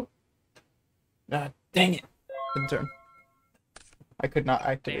 2. Ah, dang it. End turn. I could not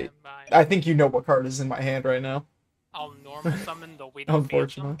activate. Stand by. I think you know what card is in my hand right now. I'll normal summon the Witty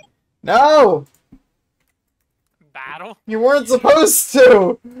Unfortunately. Phantom. No! Battle? You weren't supposed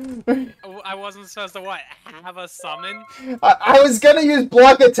to! Oh, I wasn't supposed to what? Have a summon? I was gonna use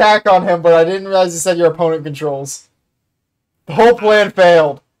block attack on him, but I didn't realize it said your opponent controls. The whole plan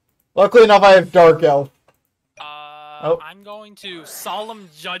failed. Luckily enough, I have Dark Elf. I'm going to Solemn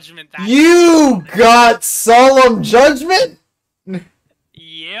Judgment that. You got Solemn Judgment?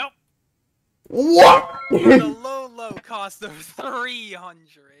 Yep. What? With a low cost of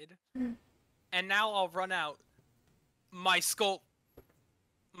 300. And now I'll run out my Skull...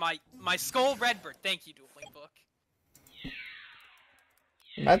 My Skull Redbird. Thank you, Dueling Book.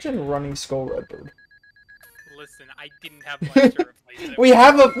 Imagine running Skull Redbird. Listen, I didn't have life to replace it. We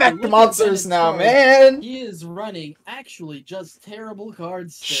have Look effect at monsters Bennett's now, card. man! He is running actually just terrible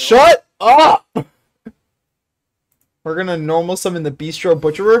cards still. Shut up! We're gonna normal summon the Bistro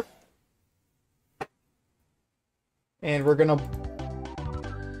Butcherer. And we're gonna...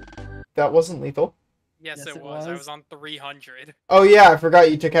 That wasn't lethal. Yes, it was. I was on 300. Oh yeah, I forgot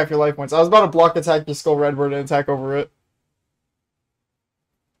you took half your life points. I was about to block attack your Skull Redbird and attack over it.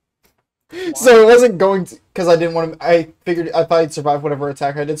 So it wasn't going to... Because I didn't want him... I thought he'd survive whatever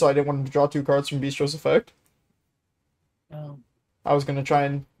attack I did, so I didn't want him to draw 2 cards from Bistro's effect. Oh. I was gonna try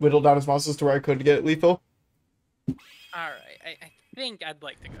and whittle down his monsters to where I could get it lethal. Alright, I think I'd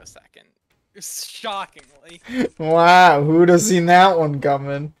like to go second. Shockingly. Wow, who'd have seen that one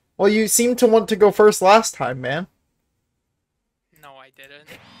coming? Well, you seemed to want to go first last time, man. No, I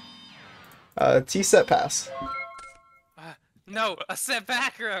didn't. T-set pass. No, a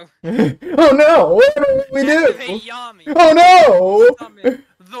setback row. Oh no! What do we do? Activate Yami. Oh no! Summon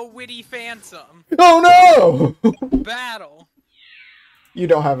the Witty Phantom. Oh no! Battle. You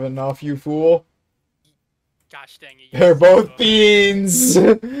don't have enough, you fool. Gosh dang it. They're both fiends!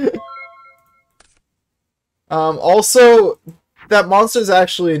 Also, that monster's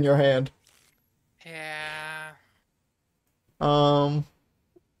actually in your hand. Yeah.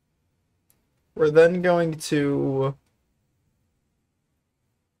 We're then going to...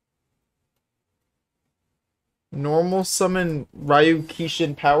 normal summon Ryu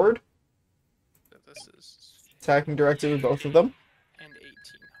Kishin Powered. So this is... Attacking directly with both of them. And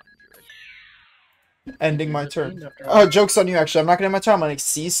 1800. Ending my turn. Oh, joke's on you, actually. I'm not gonna have my turn. I'm gonna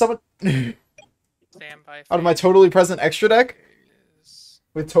Xyz summon Stand by. out of my totally present extra deck Phase.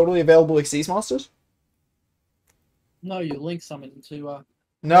 with totally available Xyz monsters. No, you link summon to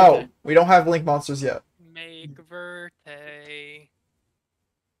No, Okay. we don't have Link monsters yet. Make Verte.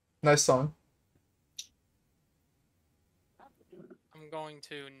 Nice song. I'm going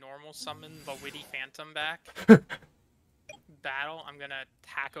to normal summon the Witty Phantom back. Battle, I'm gonna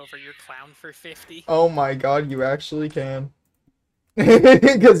tack over your clown for 50. Oh my god, you actually can.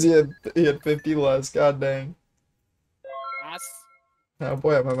 Because he had 50 less, god dang. Yes. Oh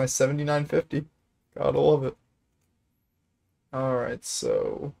boy, I'm at my 79.50. Gotta love it. Alright,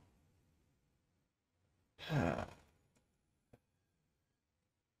 so...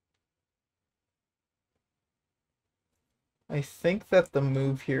 I think that the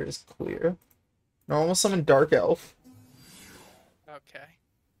move here is clear. Normal summon Dark Elf. Okay.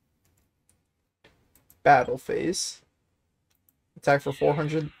 Battle phase. Attack for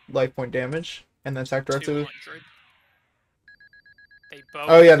 400 life point damage. And then attack directly with... 200. They both.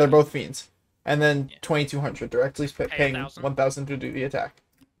 Oh yeah, they're both fiends. And then Yeah. 2200 directly paying 1000 to do the attack.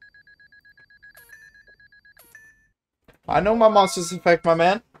 I know my monster's effect, my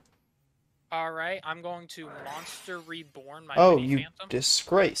man. Alright, I'm going to Monster Reborn my Oh, Mini you Phantom.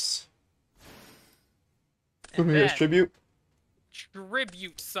 disgrace. And Who here's then tribute?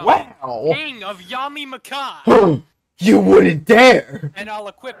 Tribute Summon. Wow! King of Yami Makai. You wouldn't dare! And I'll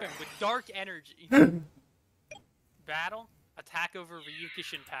equip him with Dark Energy. Battle, attack over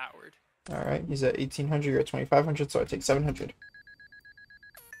Ryukishin Powered. Alright, he's at 1800, you're at 2500, so I take 700.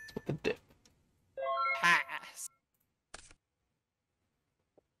 With the dip. Pass.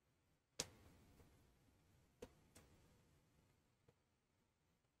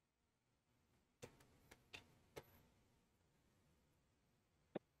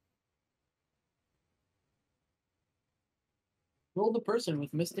 Will the person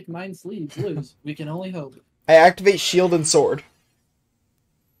with Mystic Mind sleeves lose? We can only hope. I activate shield and sword.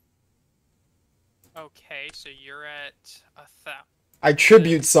 Okay, so you're at 1,000. I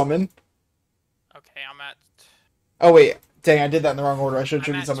tribute summon. Okay, I'm at. Oh wait, dang, I did that in the wrong order. I should have I'm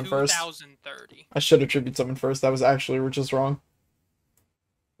tribute at summon first. 2030. I should have tribute summon first. That was actually just wrong.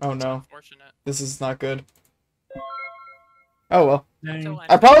 Oh no, Unfortunate. this is not good. Oh well. Dang.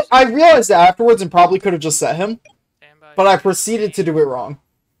 I realized that afterwards and probably could have just set him, but I proceeded to do it wrong.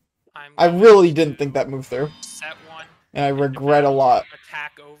 I really didn't think that move through, Set one. and I regret a lot.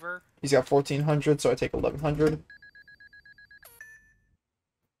 Attack over. He's got 1400, so I take 1100.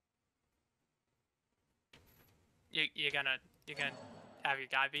 You're gonna have your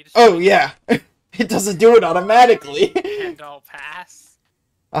guy beat us. Oh yeah, it doesn't do it automatically. And I'll pass.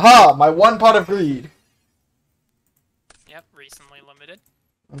 Aha, my one pot of greed. Yep, recently limited.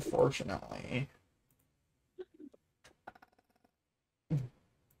 Unfortunately.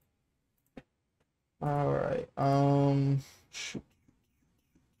 Alright,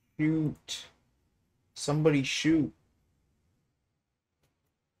 shoot. Somebody shoot.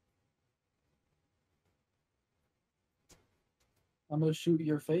 I'm gonna shoot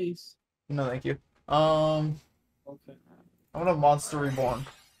your face. No, thank you. Okay. I'm gonna Monster Reborn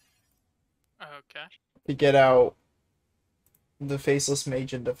Okay. to get out the Faceless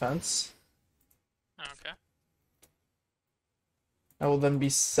Mage in defense. Okay. I will then be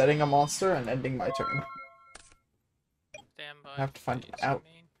setting a monster and ending my turn. Stand by. I have to find it phase, out.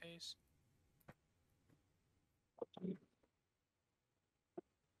 main phase.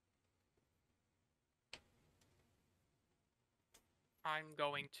 I'm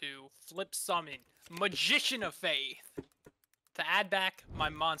going to flip summon Magician of Faith to add back my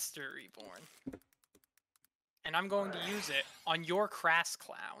Monster Reborn. And I'm going to use it on your Crass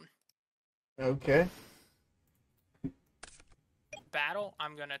Clown. Okay. Battle,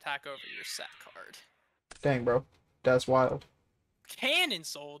 I'm going to attack over your set card. Dang, bro. That's wild. Cannon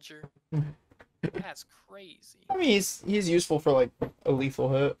Soldier? That's crazy. I mean, he's useful for, like, a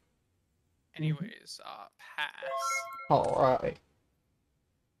lethal hit. Anyways, pass. Alright.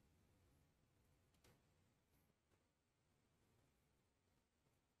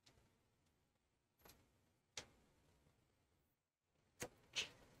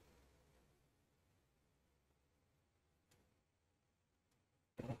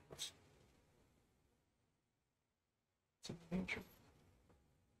 I'm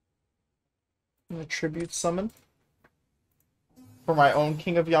gonna tribute summon for my own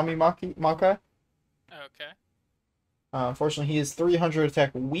King of Yami Makai. Okay. Unfortunately, he is 300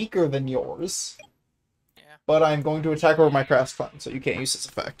 attack weaker than yours. Yeah. But I'm going to attack over my Crass Clown, so you can't use this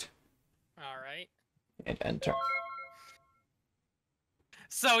effect. Alright. And end turn.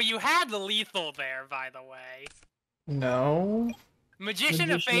 So you had the lethal there, by the way. No. Magician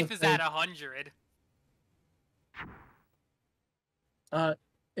of Faith is at 100.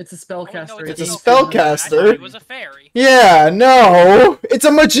 It's a spellcaster. Oh, no, It's a no spellcaster. I thought it was a fairy. Yeah, no! It's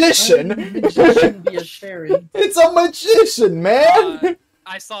a magician! Magician be a fairy. It's a magician, man!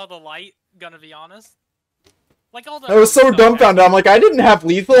 I saw the light, gonna be honest. Like all the I was so dumbfounded. I'm like, I didn't have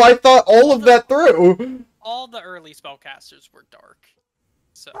lethal. I thought all of that through. all the early spellcasters were dark.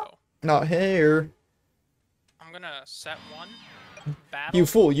 So Not here. I'm gonna set one. Battle. You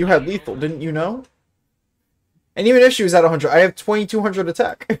fool, you had lethal, didn't you know? And even if she was at 100, I have 2200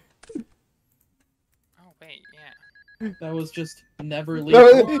 attack. Oh wait, yeah. That was just never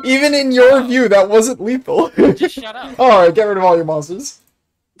lethal. Even in your view, that wasn't lethal. Just shut up. Alright, get rid of all your monsters.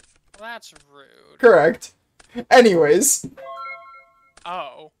 Well, that's rude. Correct. Anyways.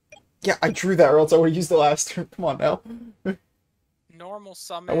 Oh. Yeah, I drew that or else I would have used the last turn. Come on now. Normal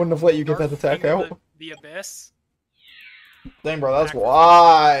summon. I wouldn't have let you get Dark that attack King of out. The Abyss. Dang, bro, that's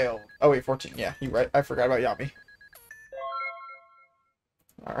wild. Oh, wait, 14. Yeah, you're right. I forgot about Yami.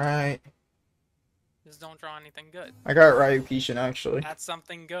 Alright. Just don't draw anything good. I got Ryukishin, actually. That's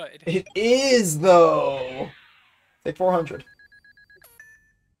something good. It is, though. Take 400.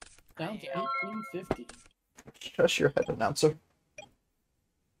 Down to 1850. Shush your head, announcer.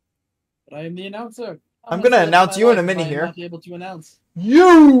 But I am the announcer. I'm gonna announce you in a minute here. I'm not able to announce.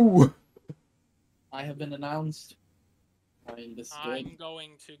 You! I have been announced. I'm this I'm good.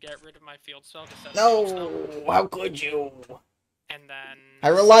 going to get rid of my field spell to set field spell. No! How could you? And then... I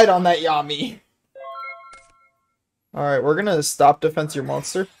relied on that Yami. Alright, we're gonna stop defense your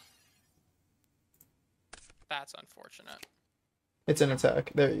monster. That's unfortunate. It's an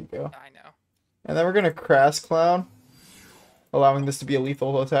attack. There you go. I know. And then we're gonna Crass Clown, allowing this to be a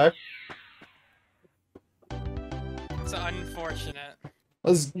lethal attack. It's unfortunate.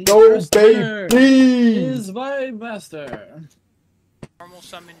 Let's go, baby! Is Vibe Master. Normal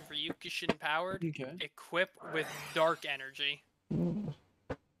summon Ryukishin powered. Okay. Equip with dark energy.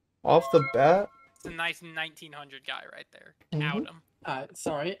 Off the bat? It's a nice 1900 guy right there. Mhm. Out him.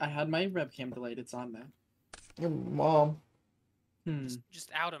 Sorry, I had my webcam delayed. It's on now. Your mom. Just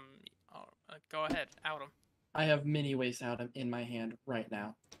out him. Oh, go ahead. Out him. I have mini waste out in my hand right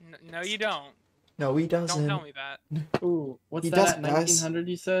now. No, you don't. No, he doesn't. Don't tell me that. Ooh, what's He that? doesn't, guys. 1900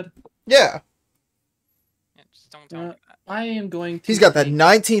 you said? Yeah. Yeah, just don't tell me that. I am going to. He's got that take-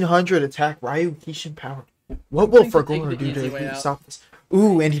 1900 attack, Ryukishin power. What will I'm going to take Fragora the do easy way to out. stop this?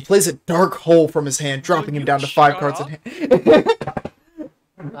 Ooh, and he plays a dark hole from his hand, dropping him you down to 5 shut cards up? in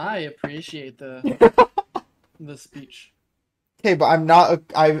hand. I appreciate the speech. Okay, but I'm not.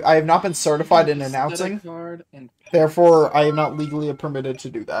 I have not been certified in Set a announcing. card and Therefore, I am not legally permitted to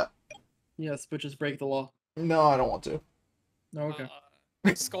do that. yes, but just break the law. No, I don't want to. Okay.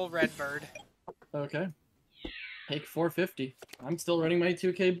 Skull Redbird. Okay. Take 450. I'm still running my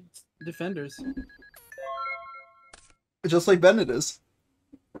 2K defenders. Just like Bennett is.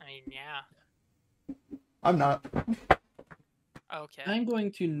 I mean, yeah. I'm not. Okay. I'm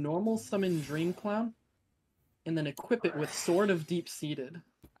going to normal summon Dream Clown and then equip it with Sword of Deep Seated,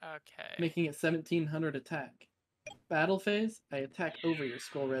 Okay. making it 1700 attack. Battle phase, I attack over your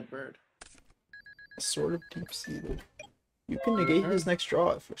Skull Redbird. Sort of deep-seated. You can negate his next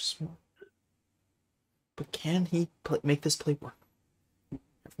draw if you're smart. But can he make this play work?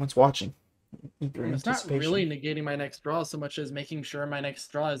 Everyone's watching. Eager It's not anticipation. really negating my next draw so much as making sure my next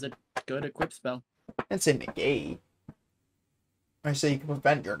draw is a good equip spell. I'd say negate. I say you can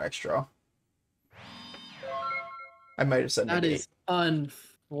prevent your next draw. I might have said That negate. is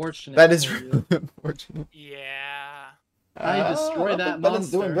unfortunate. That is for really you. Yeah. unfortunate. I destroy I don't that think Bennett's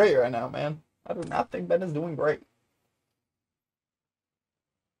doing monster. great right now, man. I do not think Ben is doing great.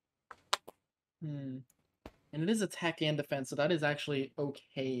 And it is attack and defense, so that is actually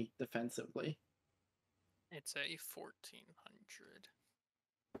okay defensively. It's a 1400.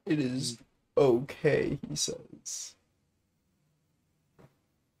 It is okay, he says.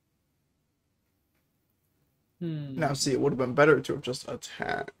 Now, see, it would have been better to have just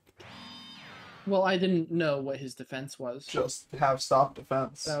attacked. Well, I didn't know what his defense was. Just have stop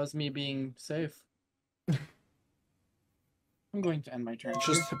defense. That was me being safe. I'm going to end my turn.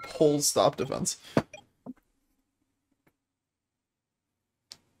 Just pull stop defense.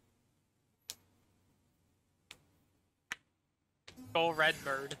 Skull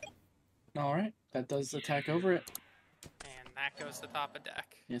Redbird. Alright, that does attack over it. And that goes to top of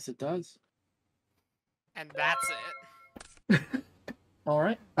deck. Yes, it does. And that's it.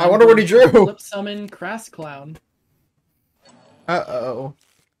 Alright. I wonder what he drew. Flip summon Crass Clown. Uh-oh.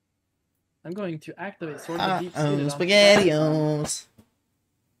 I'm going to activate Sword of Deep Seated on SpaghettiOs.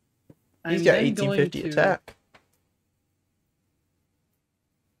 I'm He's got then going 1850 to attack.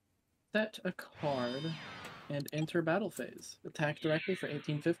 set a card and enter battle phase. Attack directly for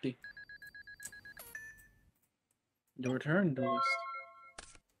 1850. Your turn, Duelist.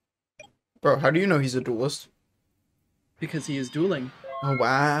 Bro, how do you know he's a duelist? Because he is dueling. Oh,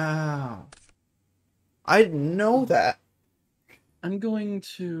 wow. I didn't know that. I'm going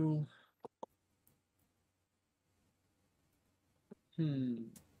to I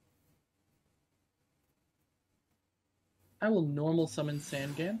will normal summon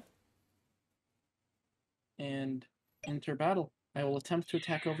Sandgan and enter battle. I will attempt to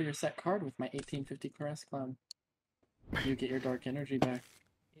attack over your set card with my 1850 Caress Clown. You get your dark energy back.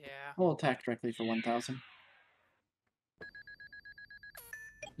 Yeah. I'll attack directly for 1000.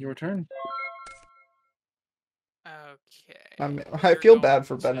 Your turn. Okay. I We're feel going bad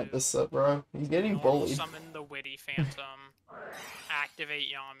for Bennett to this set, bro. He's getting normal bullied. summon the Witty Phantom, activate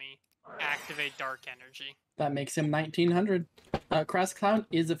Yami, activate Dark Energy. That makes him 1900. Caress Clown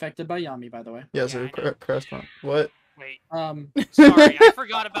is affected by Yami, by the way. Yeah, Yeah, so I know. Crash. What? Wait, Sorry, sorry, I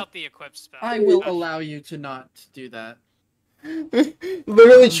forgot about the equip spell. I will allow you to not do that.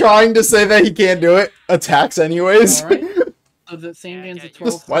 Literally trying to say that he can't do it. Attacks anyways. Alright. So the Sandgan's get a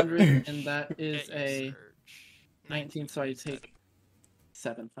your 1200, and that is Get your a surge. 19, so I take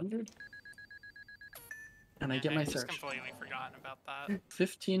 700. And I get Man, my just search. completely forgotten about that.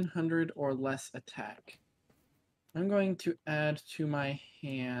 1500 or less attack. I'm going to add to my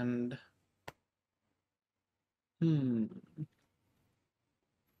hand.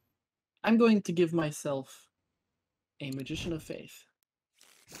 I'm going to give myself a Magician of Faith.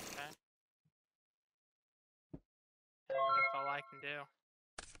 Okay. That's all I can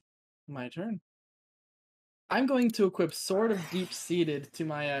do. My turn. I'm going to equip Sword of Deep-Seated to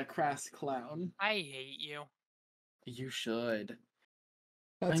my Crass Clown. I hate you. You should.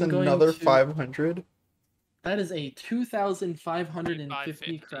 That's I'm going another to- 500. That is a 2550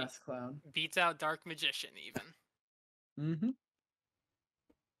 550. Crass Clown. Beats out Dark Magician even.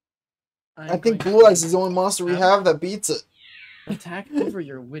 I think Blue Eyes is the only monster we have that beats it. Attack over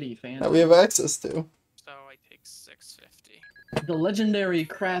your Witty Phantom. That we have access to. So I take 650. The legendary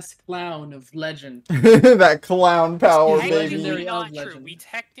Crass Clown of legend. That clown power, Is baby. legendary Not of true. legend. We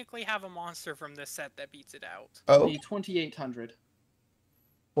technically have a monster from this set that beats it out. Oh, The 2800.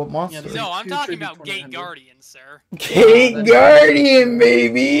 what monster? there's No, I'm two talking tribute about Gate 2800. Guardian, sir. Gate Guardian,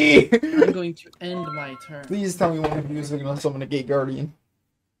 baby! I'm going to end my turn. Please tell me one of you is going to summon a Gate Guardian.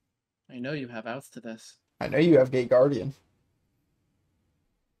 I know you have outs to this. I know you have Gate Guardian.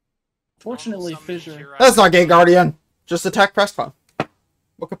 Fortunately, Summon Fissure. Shirai. That's not Gate Guardian. Just attack Presscon.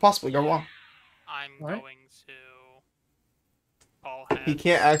 What could possibly go wrong? I'm What? going to all heads. He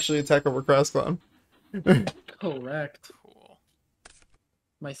can't actually attack over Presscon. Correct. Cool.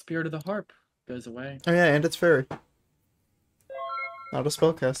 My Spirit of the Harp goes away. Oh yeah, and it's fairy. Not a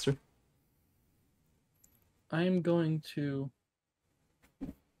spellcaster. I'm going to...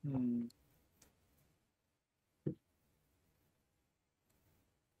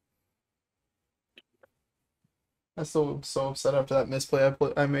 I still am so upset after that misplay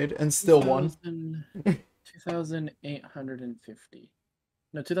I made and still won. 2,850.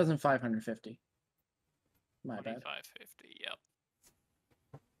 No, 2,550. My bad. 2550, yep.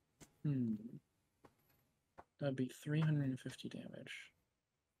 That'd be 350 damage.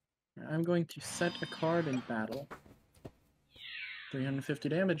 I'm going to set a card in battle. 350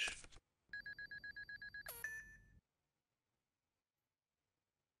 damage.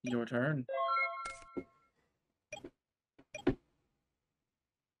 Your turn.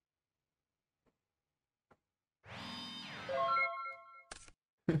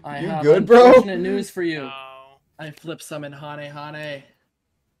 I You have good, bro? unfortunate news for you. No. I flip summon Hane Hane.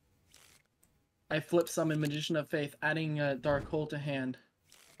 I flip summon Magician of Faith, adding Dark Hole to hand.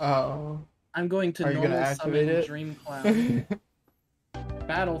 Oh. I'm going to Are you gonna normal activate summon it? Dream Clown.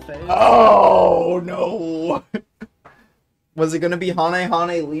 Battle phase. Oh no! Was it gonna be Hane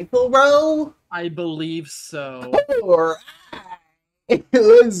Hane lethal, bro? I believe so. Alright.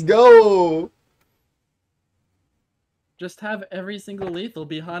 Let's go! Just have every single lethal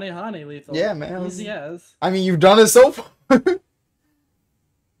be Hane Hane lethal. Yeah, man. Easy as. I mean, you've done it so far.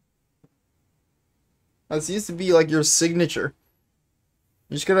 That used to be like your signature.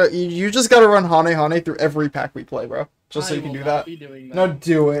 You just gotta run Hane Hane through every pack we play, bro. Just so you can do that. Be doing that. No,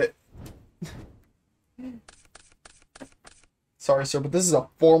 do it. Sorry, sir, but this is a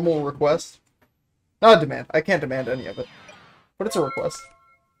formal request. Not a demand. I can't demand any of it. But it's a request.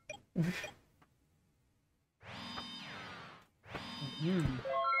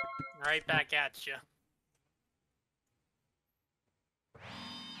 Right back at you.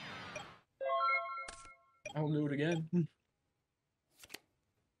 I'll do it again.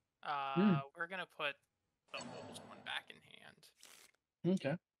 We're gonna put the old one back in hand.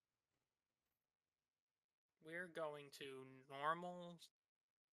 Okay. We're going to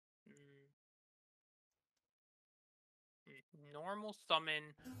normal summon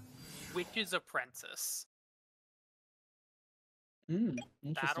Witch's Apprentice. Battle.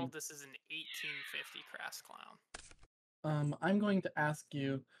 Interesting. This is an 1850 Crass Clown. I'm going to ask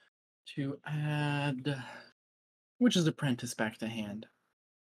you to add Witch's Apprentice back to hand.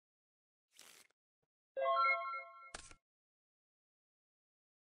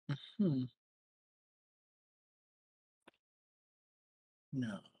 Hmm.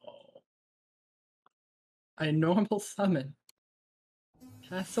 No. I normal summon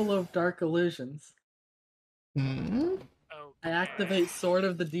Castle of Dark Illusions. Hmm? I activate Sword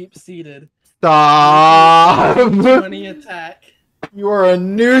of the Deep-Seated. Stop! 20 attack. You are a Battle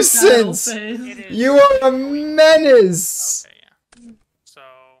nuisance! phase. You are a menace! Okay, yeah. So,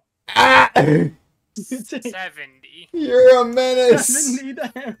 Ah! 70. You're a menace! 70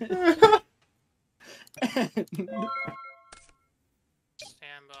 damage.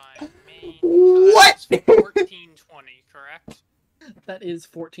 Stand by me. What? So that's 1420, correct? That is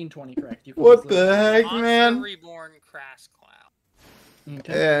 1420, correct. You can What lose the heck, Monster man? Reborn Crass Cloud.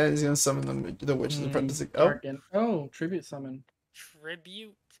 Okay. Yeah, he's gonna summon the Witch's Apprentice. Oh, Darken. Oh, tribute summon.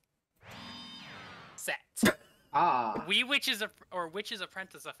 Tribute set. Ah. Witch's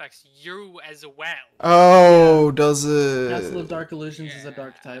Apprentice affects you as well. oh, does it? Castle of Dark Illusions is a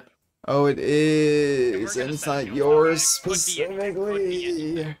dark type. Oh, it is, gonna and it's set not it yours could be anything, could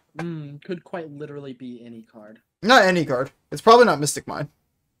be specifically. Could quite literally be any card. Not any card. It's probably not Mystic Mine.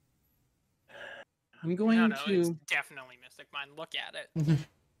 I'm going No, to. it's definitely Mystic Mine. Look at it.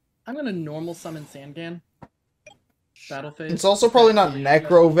 I'm gonna normal summon Sangan. Battle phase. It's also probably not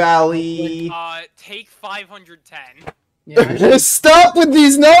Necro Valley. Take 510. Yeah, actually, Stop with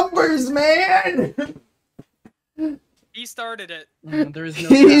these numbers, man! He started it. there is no.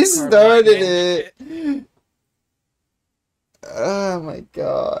 He trap card started available. it. Oh my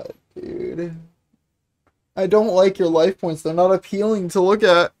god, dude. I don't like your life points. They're not appealing to look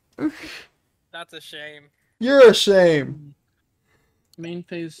at. That's a shame. You're a shame. Main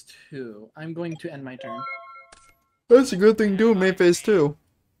phase 2. I'm going to end my turn. That's a good thing doing main phase 2.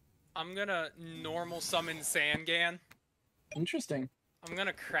 I'm gonna normal summon Sangan. Interesting. I'm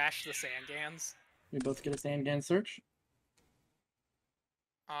gonna crash the Sangans We both get a Sangan search.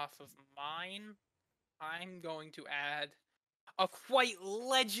 off of mine. I'm going to add a quite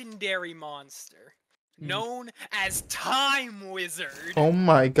legendary monster known as Time Wizard. Oh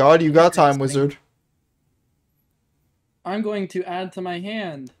my god, you got Time Interesting. Wizard. I'm going to add to my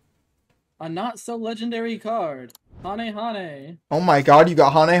hand a not so legendary card. Hane Hane. Oh my god, you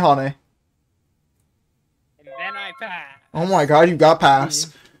got Hane Hane. And then I pass. Oh my god, you got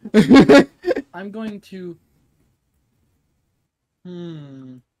Pass. I'm going to.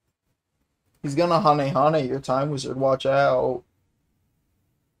 He's gonna Hane Hane your Time Wizard, watch out.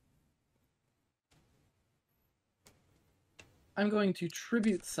 I'm going to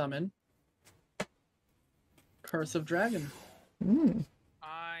tribute summon Curse of Dragon.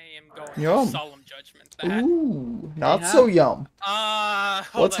 I am going Yum. to Solemn Judgment that. Ooh, not Yeah. so yum.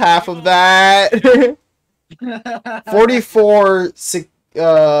 Hold What's on, half let me of go- that? 44,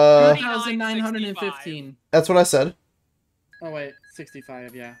 2,915. that's what I said. Oh wait,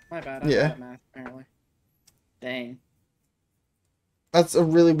 65. Yeah, my bad. I Yeah. did that math apparently. Dang, That's a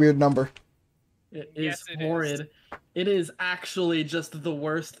really weird number. it is Yes, it is. horrid. It is actually just the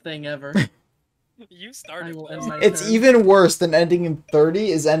worst thing ever. You I started. will this. end my It's turn. even worse than ending in 30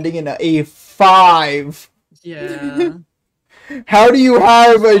 is ending in a 5. Yeah. How do you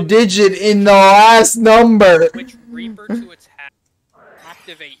have a digit in the last number? Which Reaper to attack.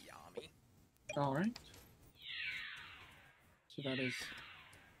 Activate Yami. All right. So that is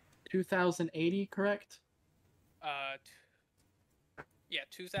 2,080, correct? Yeah,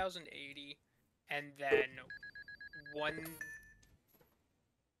 2080, and then one. And then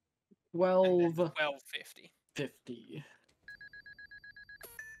 1250. 1250.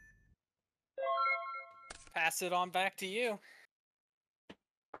 Pass it on back to you.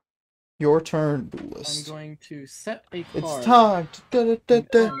 Your turn, I'm Duelist. going to set a card. It's time to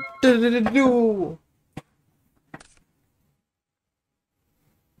do.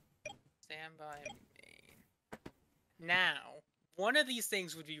 Stand by me. Now, one of these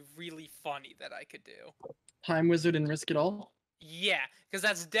things would be really funny that I could do. Time Wizard and Risk It All. Yeah, because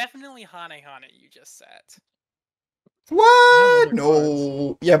that's definitely Hane Hane you just said. What? other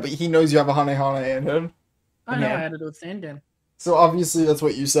No. Yeah, but he knows you have a Hane Hane in him. I know, Yeah. I added it with Sangan. So obviously that's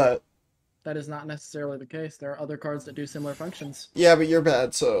what you said. That is not necessarily the case. There are other cards that do similar functions. Yeah, but you're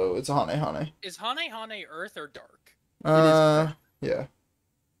bad, so it's a Hane Hane. Is Hane Hane Earth or Dark? Yeah.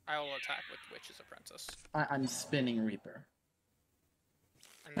 I will attack with Witch's Apprentice. I'm spinning Reaper.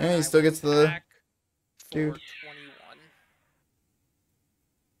 And Yeah, he I still will gets the- attack for Dude. 21.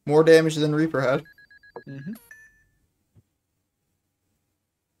 More damage than Reaper had. Mm-hmm.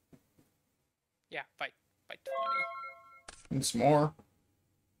 Yeah, by 20. It's more.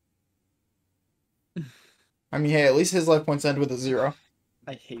 I mean, hey, at least his life points end with a 0.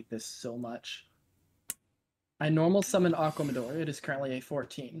 I hate this so much. I normal summon Aquamador. It is currently a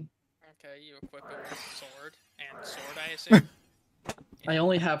 14. Okay, you equip it with sword and sword, I assume. I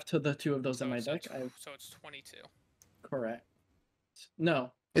only have the 2 of those so, in my so deck. so it's 22. Correct.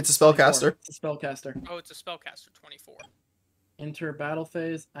 No. It's a spellcaster. It's a spellcaster. Oh, it's a spellcaster. 24. Enter battle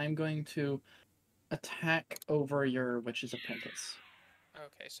phase. I'm going to attack over your Witch's Apprentice.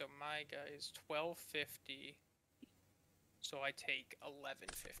 Okay, so my guy is 1250. So I take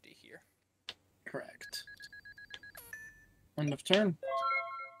 1150 here. Correct. End of turn.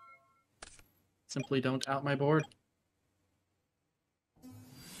 Simply don't out my board.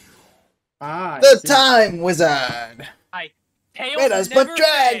 Ah, The time wizard. Tails Let us never put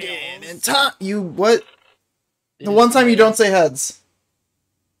dragon fails. and time. You what? The one time you don't say heads.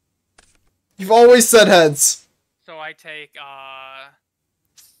 You've always said heads. So I take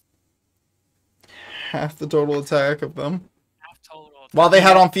Half the total attack of them. half total. While they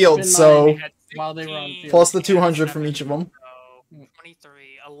had on field, Keep in so mind, while they were on 16, field. plus the 200 from each of them. So 23,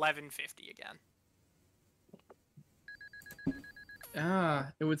 1150 again.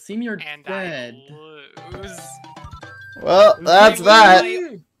 Ah, it would seem you're And dead. I lose. Well, that's was that.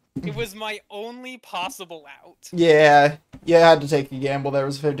 It was my only possible out. Yeah, I had to take a gamble. There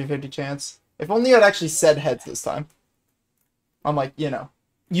was a 50-50 chance. If only I'd actually said heads this time. I'm like, you know,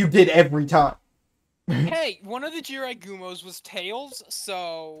 you did every time. Hey, one of the Jiraigumos was tails,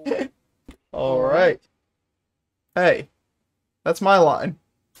 so... Alright. Hey, that's my line.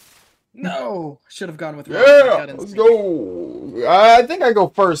 No! Should have gone with Rock. Yeah, let's go. I think I go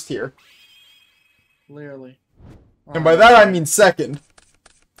first here. Clearly. And by that I mean second.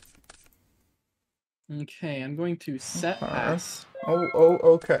 Okay, I'm going to set pass.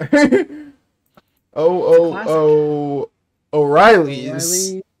 Okay.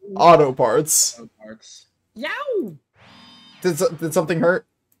 O'Reilly's auto parts. Yow! Did something hurt?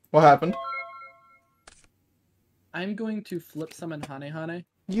 What happened? I'm going to flip summon Hane Hane.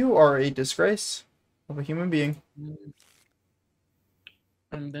 You are a disgrace of a human being.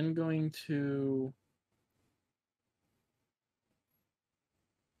 I'm then going to...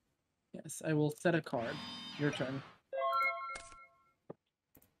 Yes, I will set a card. Your turn.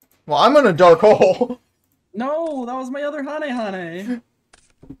 Well, I'm in a dark hole. No, that was my other Hane Hane.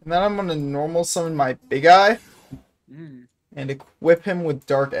 And then I'm gonna normal summon my big eye Mm. and equip him with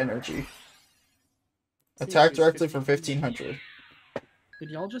dark energy. Attack See, directly for 1500. Did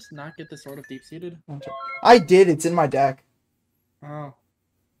y'all just not get the Sword of Deep-Seated? I did, it's in my deck. Oh.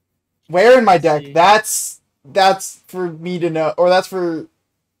 Where in my deck? See. That's for me to know, or that's for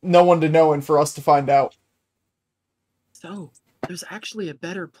no one to know and for us to find out. So, there's actually a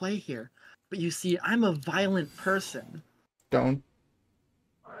better play here. But you see, I'm a violent person. Don't.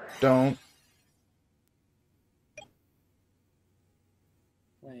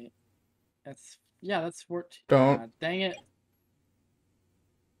 Wait. That's 14. Don't. Ah, dang it.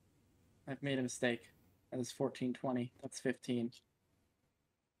 I've made a mistake. That is 1420. That's 15.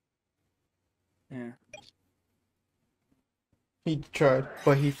 Yeah. He tried,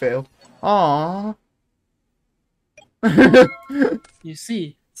 but he failed. Aww. You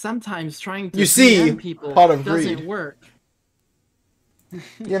see, sometimes trying to You see, DM people pot of doesn't greed. work.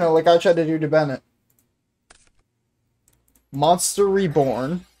 You know, like I tried to do to Bennett. Monster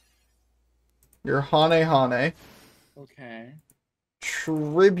Reborn. Your Hane Hane. Okay.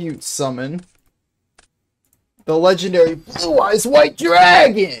 Tribute Summon. The legendary Blue Eyes White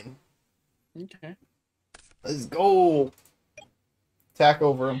Dragon! Okay. Let's go! Attack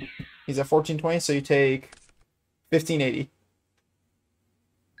over him. He's at 1420, so you take 1580.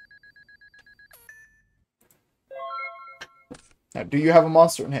 Now, do you have a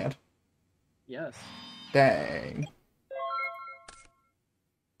monster in hand? Yes. Dang.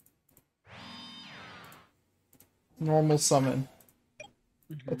 Normal summon.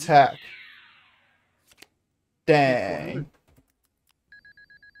 Mhm. Attack. Dang.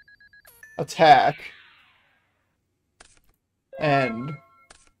 Attack. End.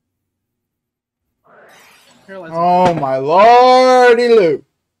 Paralyze Oh my lordy Lou.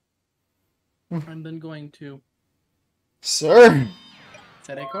 I'm then going to Sir.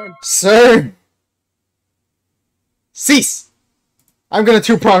 set a card. Sir. Cease. I'm gonna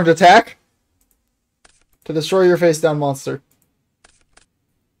two-pronged attack. To destroy your face-down monster.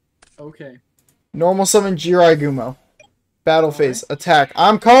 Okay. Normal summon Jiraigumo. Battle phase. Attack.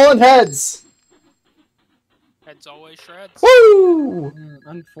 I'm calling heads. Heads always shreds. Woo!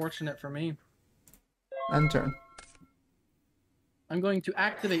 Unfortunate for me. End turn. I'm going to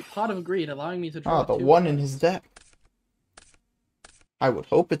activate Pot of Greed, allowing me to draw Ah, the 2 one in cards. his deck. I would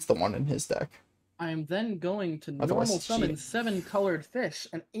hope it's the one in his deck. I am then going to Otherwise normal it's summon cheating. 7 colored fish,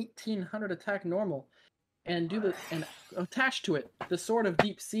 an 1800 attack normal, and attach to it the Sword of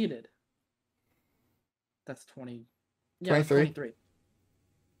Deep Seated. That's 20. Yeah, 23. 23.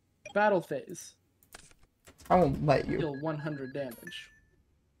 Battle phase. I won't let you. Deal 100 damage.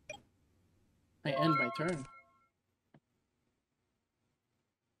 I end my turn.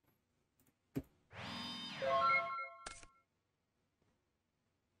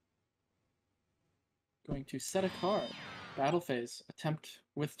 Going to set a card. Battle phase. Attempt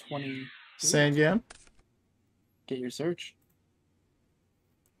with 20. Say again. Get your search.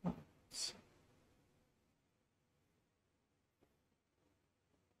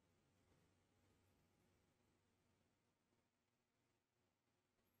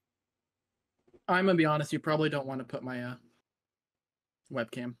 I'm gonna be honest, you probably don't want to put my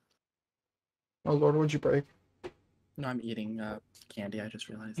webcam. Oh Lord, what'd you break? No, I'm eating candy, I just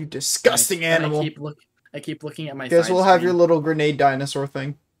realized. You disgusting animal. I keep looking at my Guess side we'll have your screen. little grenade dinosaur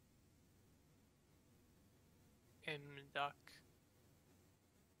thing. Duck.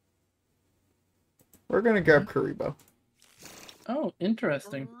 We're gonna grab Kuribo. Oh,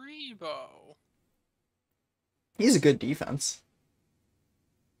 interesting. Rebo. He's a good defense.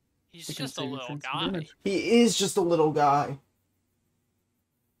 He's We can just a save it little from some guy. damage. He is just a little guy.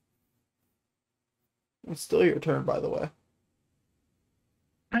 It's still your turn, by the way.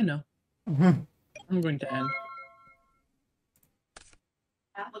 I know. Mhm. I'm going to end.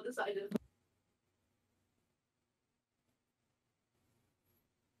 Apple decided.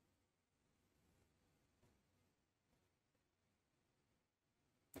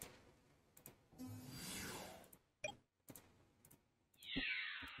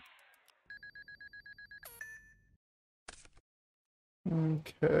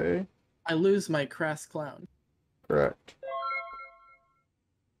 Okay. I lose my crass clown. Correct.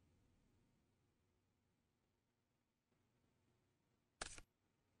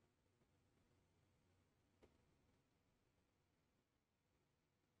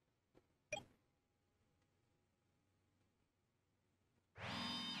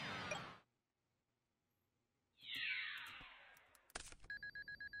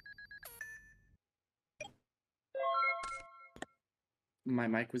 My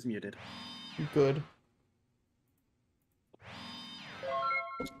mic was muted. Good.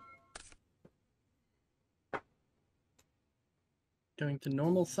 Going to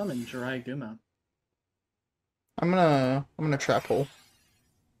normal summon Jirai Guma. I'm gonna trap hole.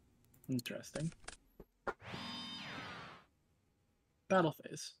 Interesting. Battle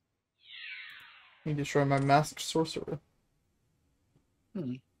phase. You destroy my masked sorcerer.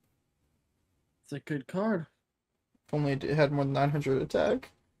 It's a good card. If only it had more than 900 attack.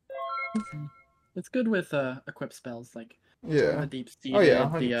 It's good with equip spells like Yeah. the Deep Seated, Oh yeah, the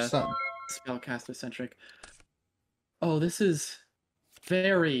 100%. Spellcaster centric. Oh, this is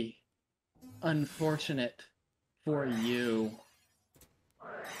very unfortunate for you.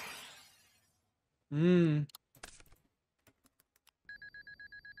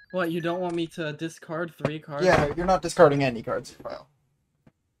 What, you don't want me to discard 3 cards? Yeah, you're not discarding any cards. Well.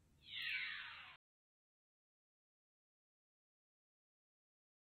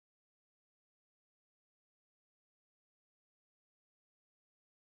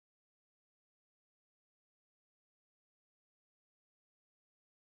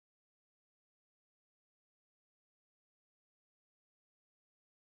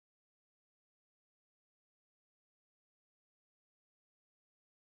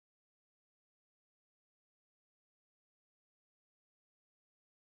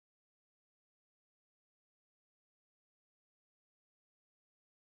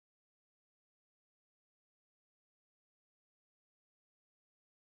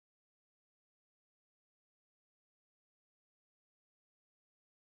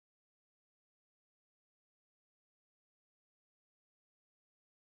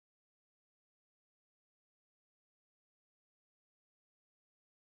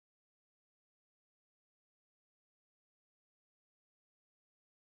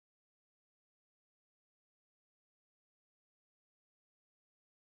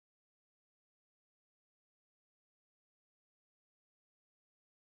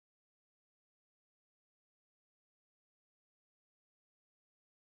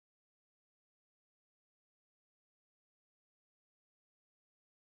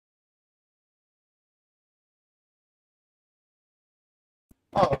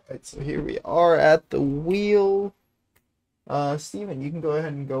 Alright, so here we are at the wheel. Steven, you can go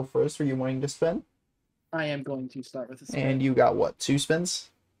ahead and go first. Were you wanting to spin? I am going to start with a spin. And you got what, 2 spins?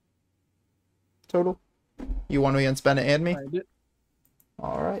 Total? You want me to spend it and me? I did.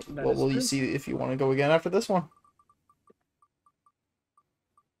 All right. That Well, is will you true. see if you want to go again after this one?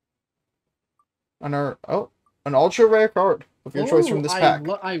 An ultra rare card of your choice from this pack.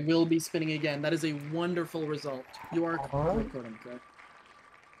 I will be spinning again. That is a wonderful result. You are Alright. recording, correct?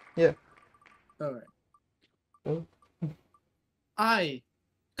 Yeah. Alright. Oh. I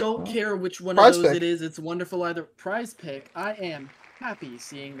don't Oh. care which one Prize of those pick. it is. It's wonderful either. Prize pick. I am happy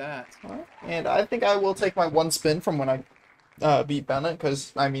seeing that. Alright. And I think I will take my one spin from when I beat Bennett,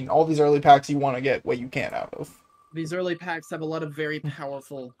 because, I mean, all these early packs you want to get what you can out of. These early packs have a lot of very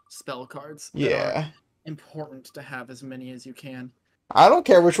powerful spell cards that Yeah. are important to have as many as you can. I don't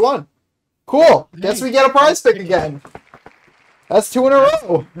care which one. Cool. Guess Hey, we get a prize pick pick it. again. That's 2 in a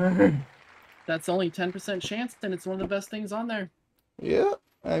row. That's only 10% chance, and it's one of the best things on there. Yeah.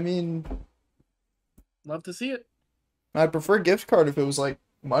 I mean, Love to see it. I'd prefer gift card if it was like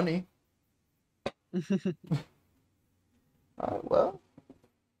money. Well,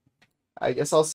 I guess I'll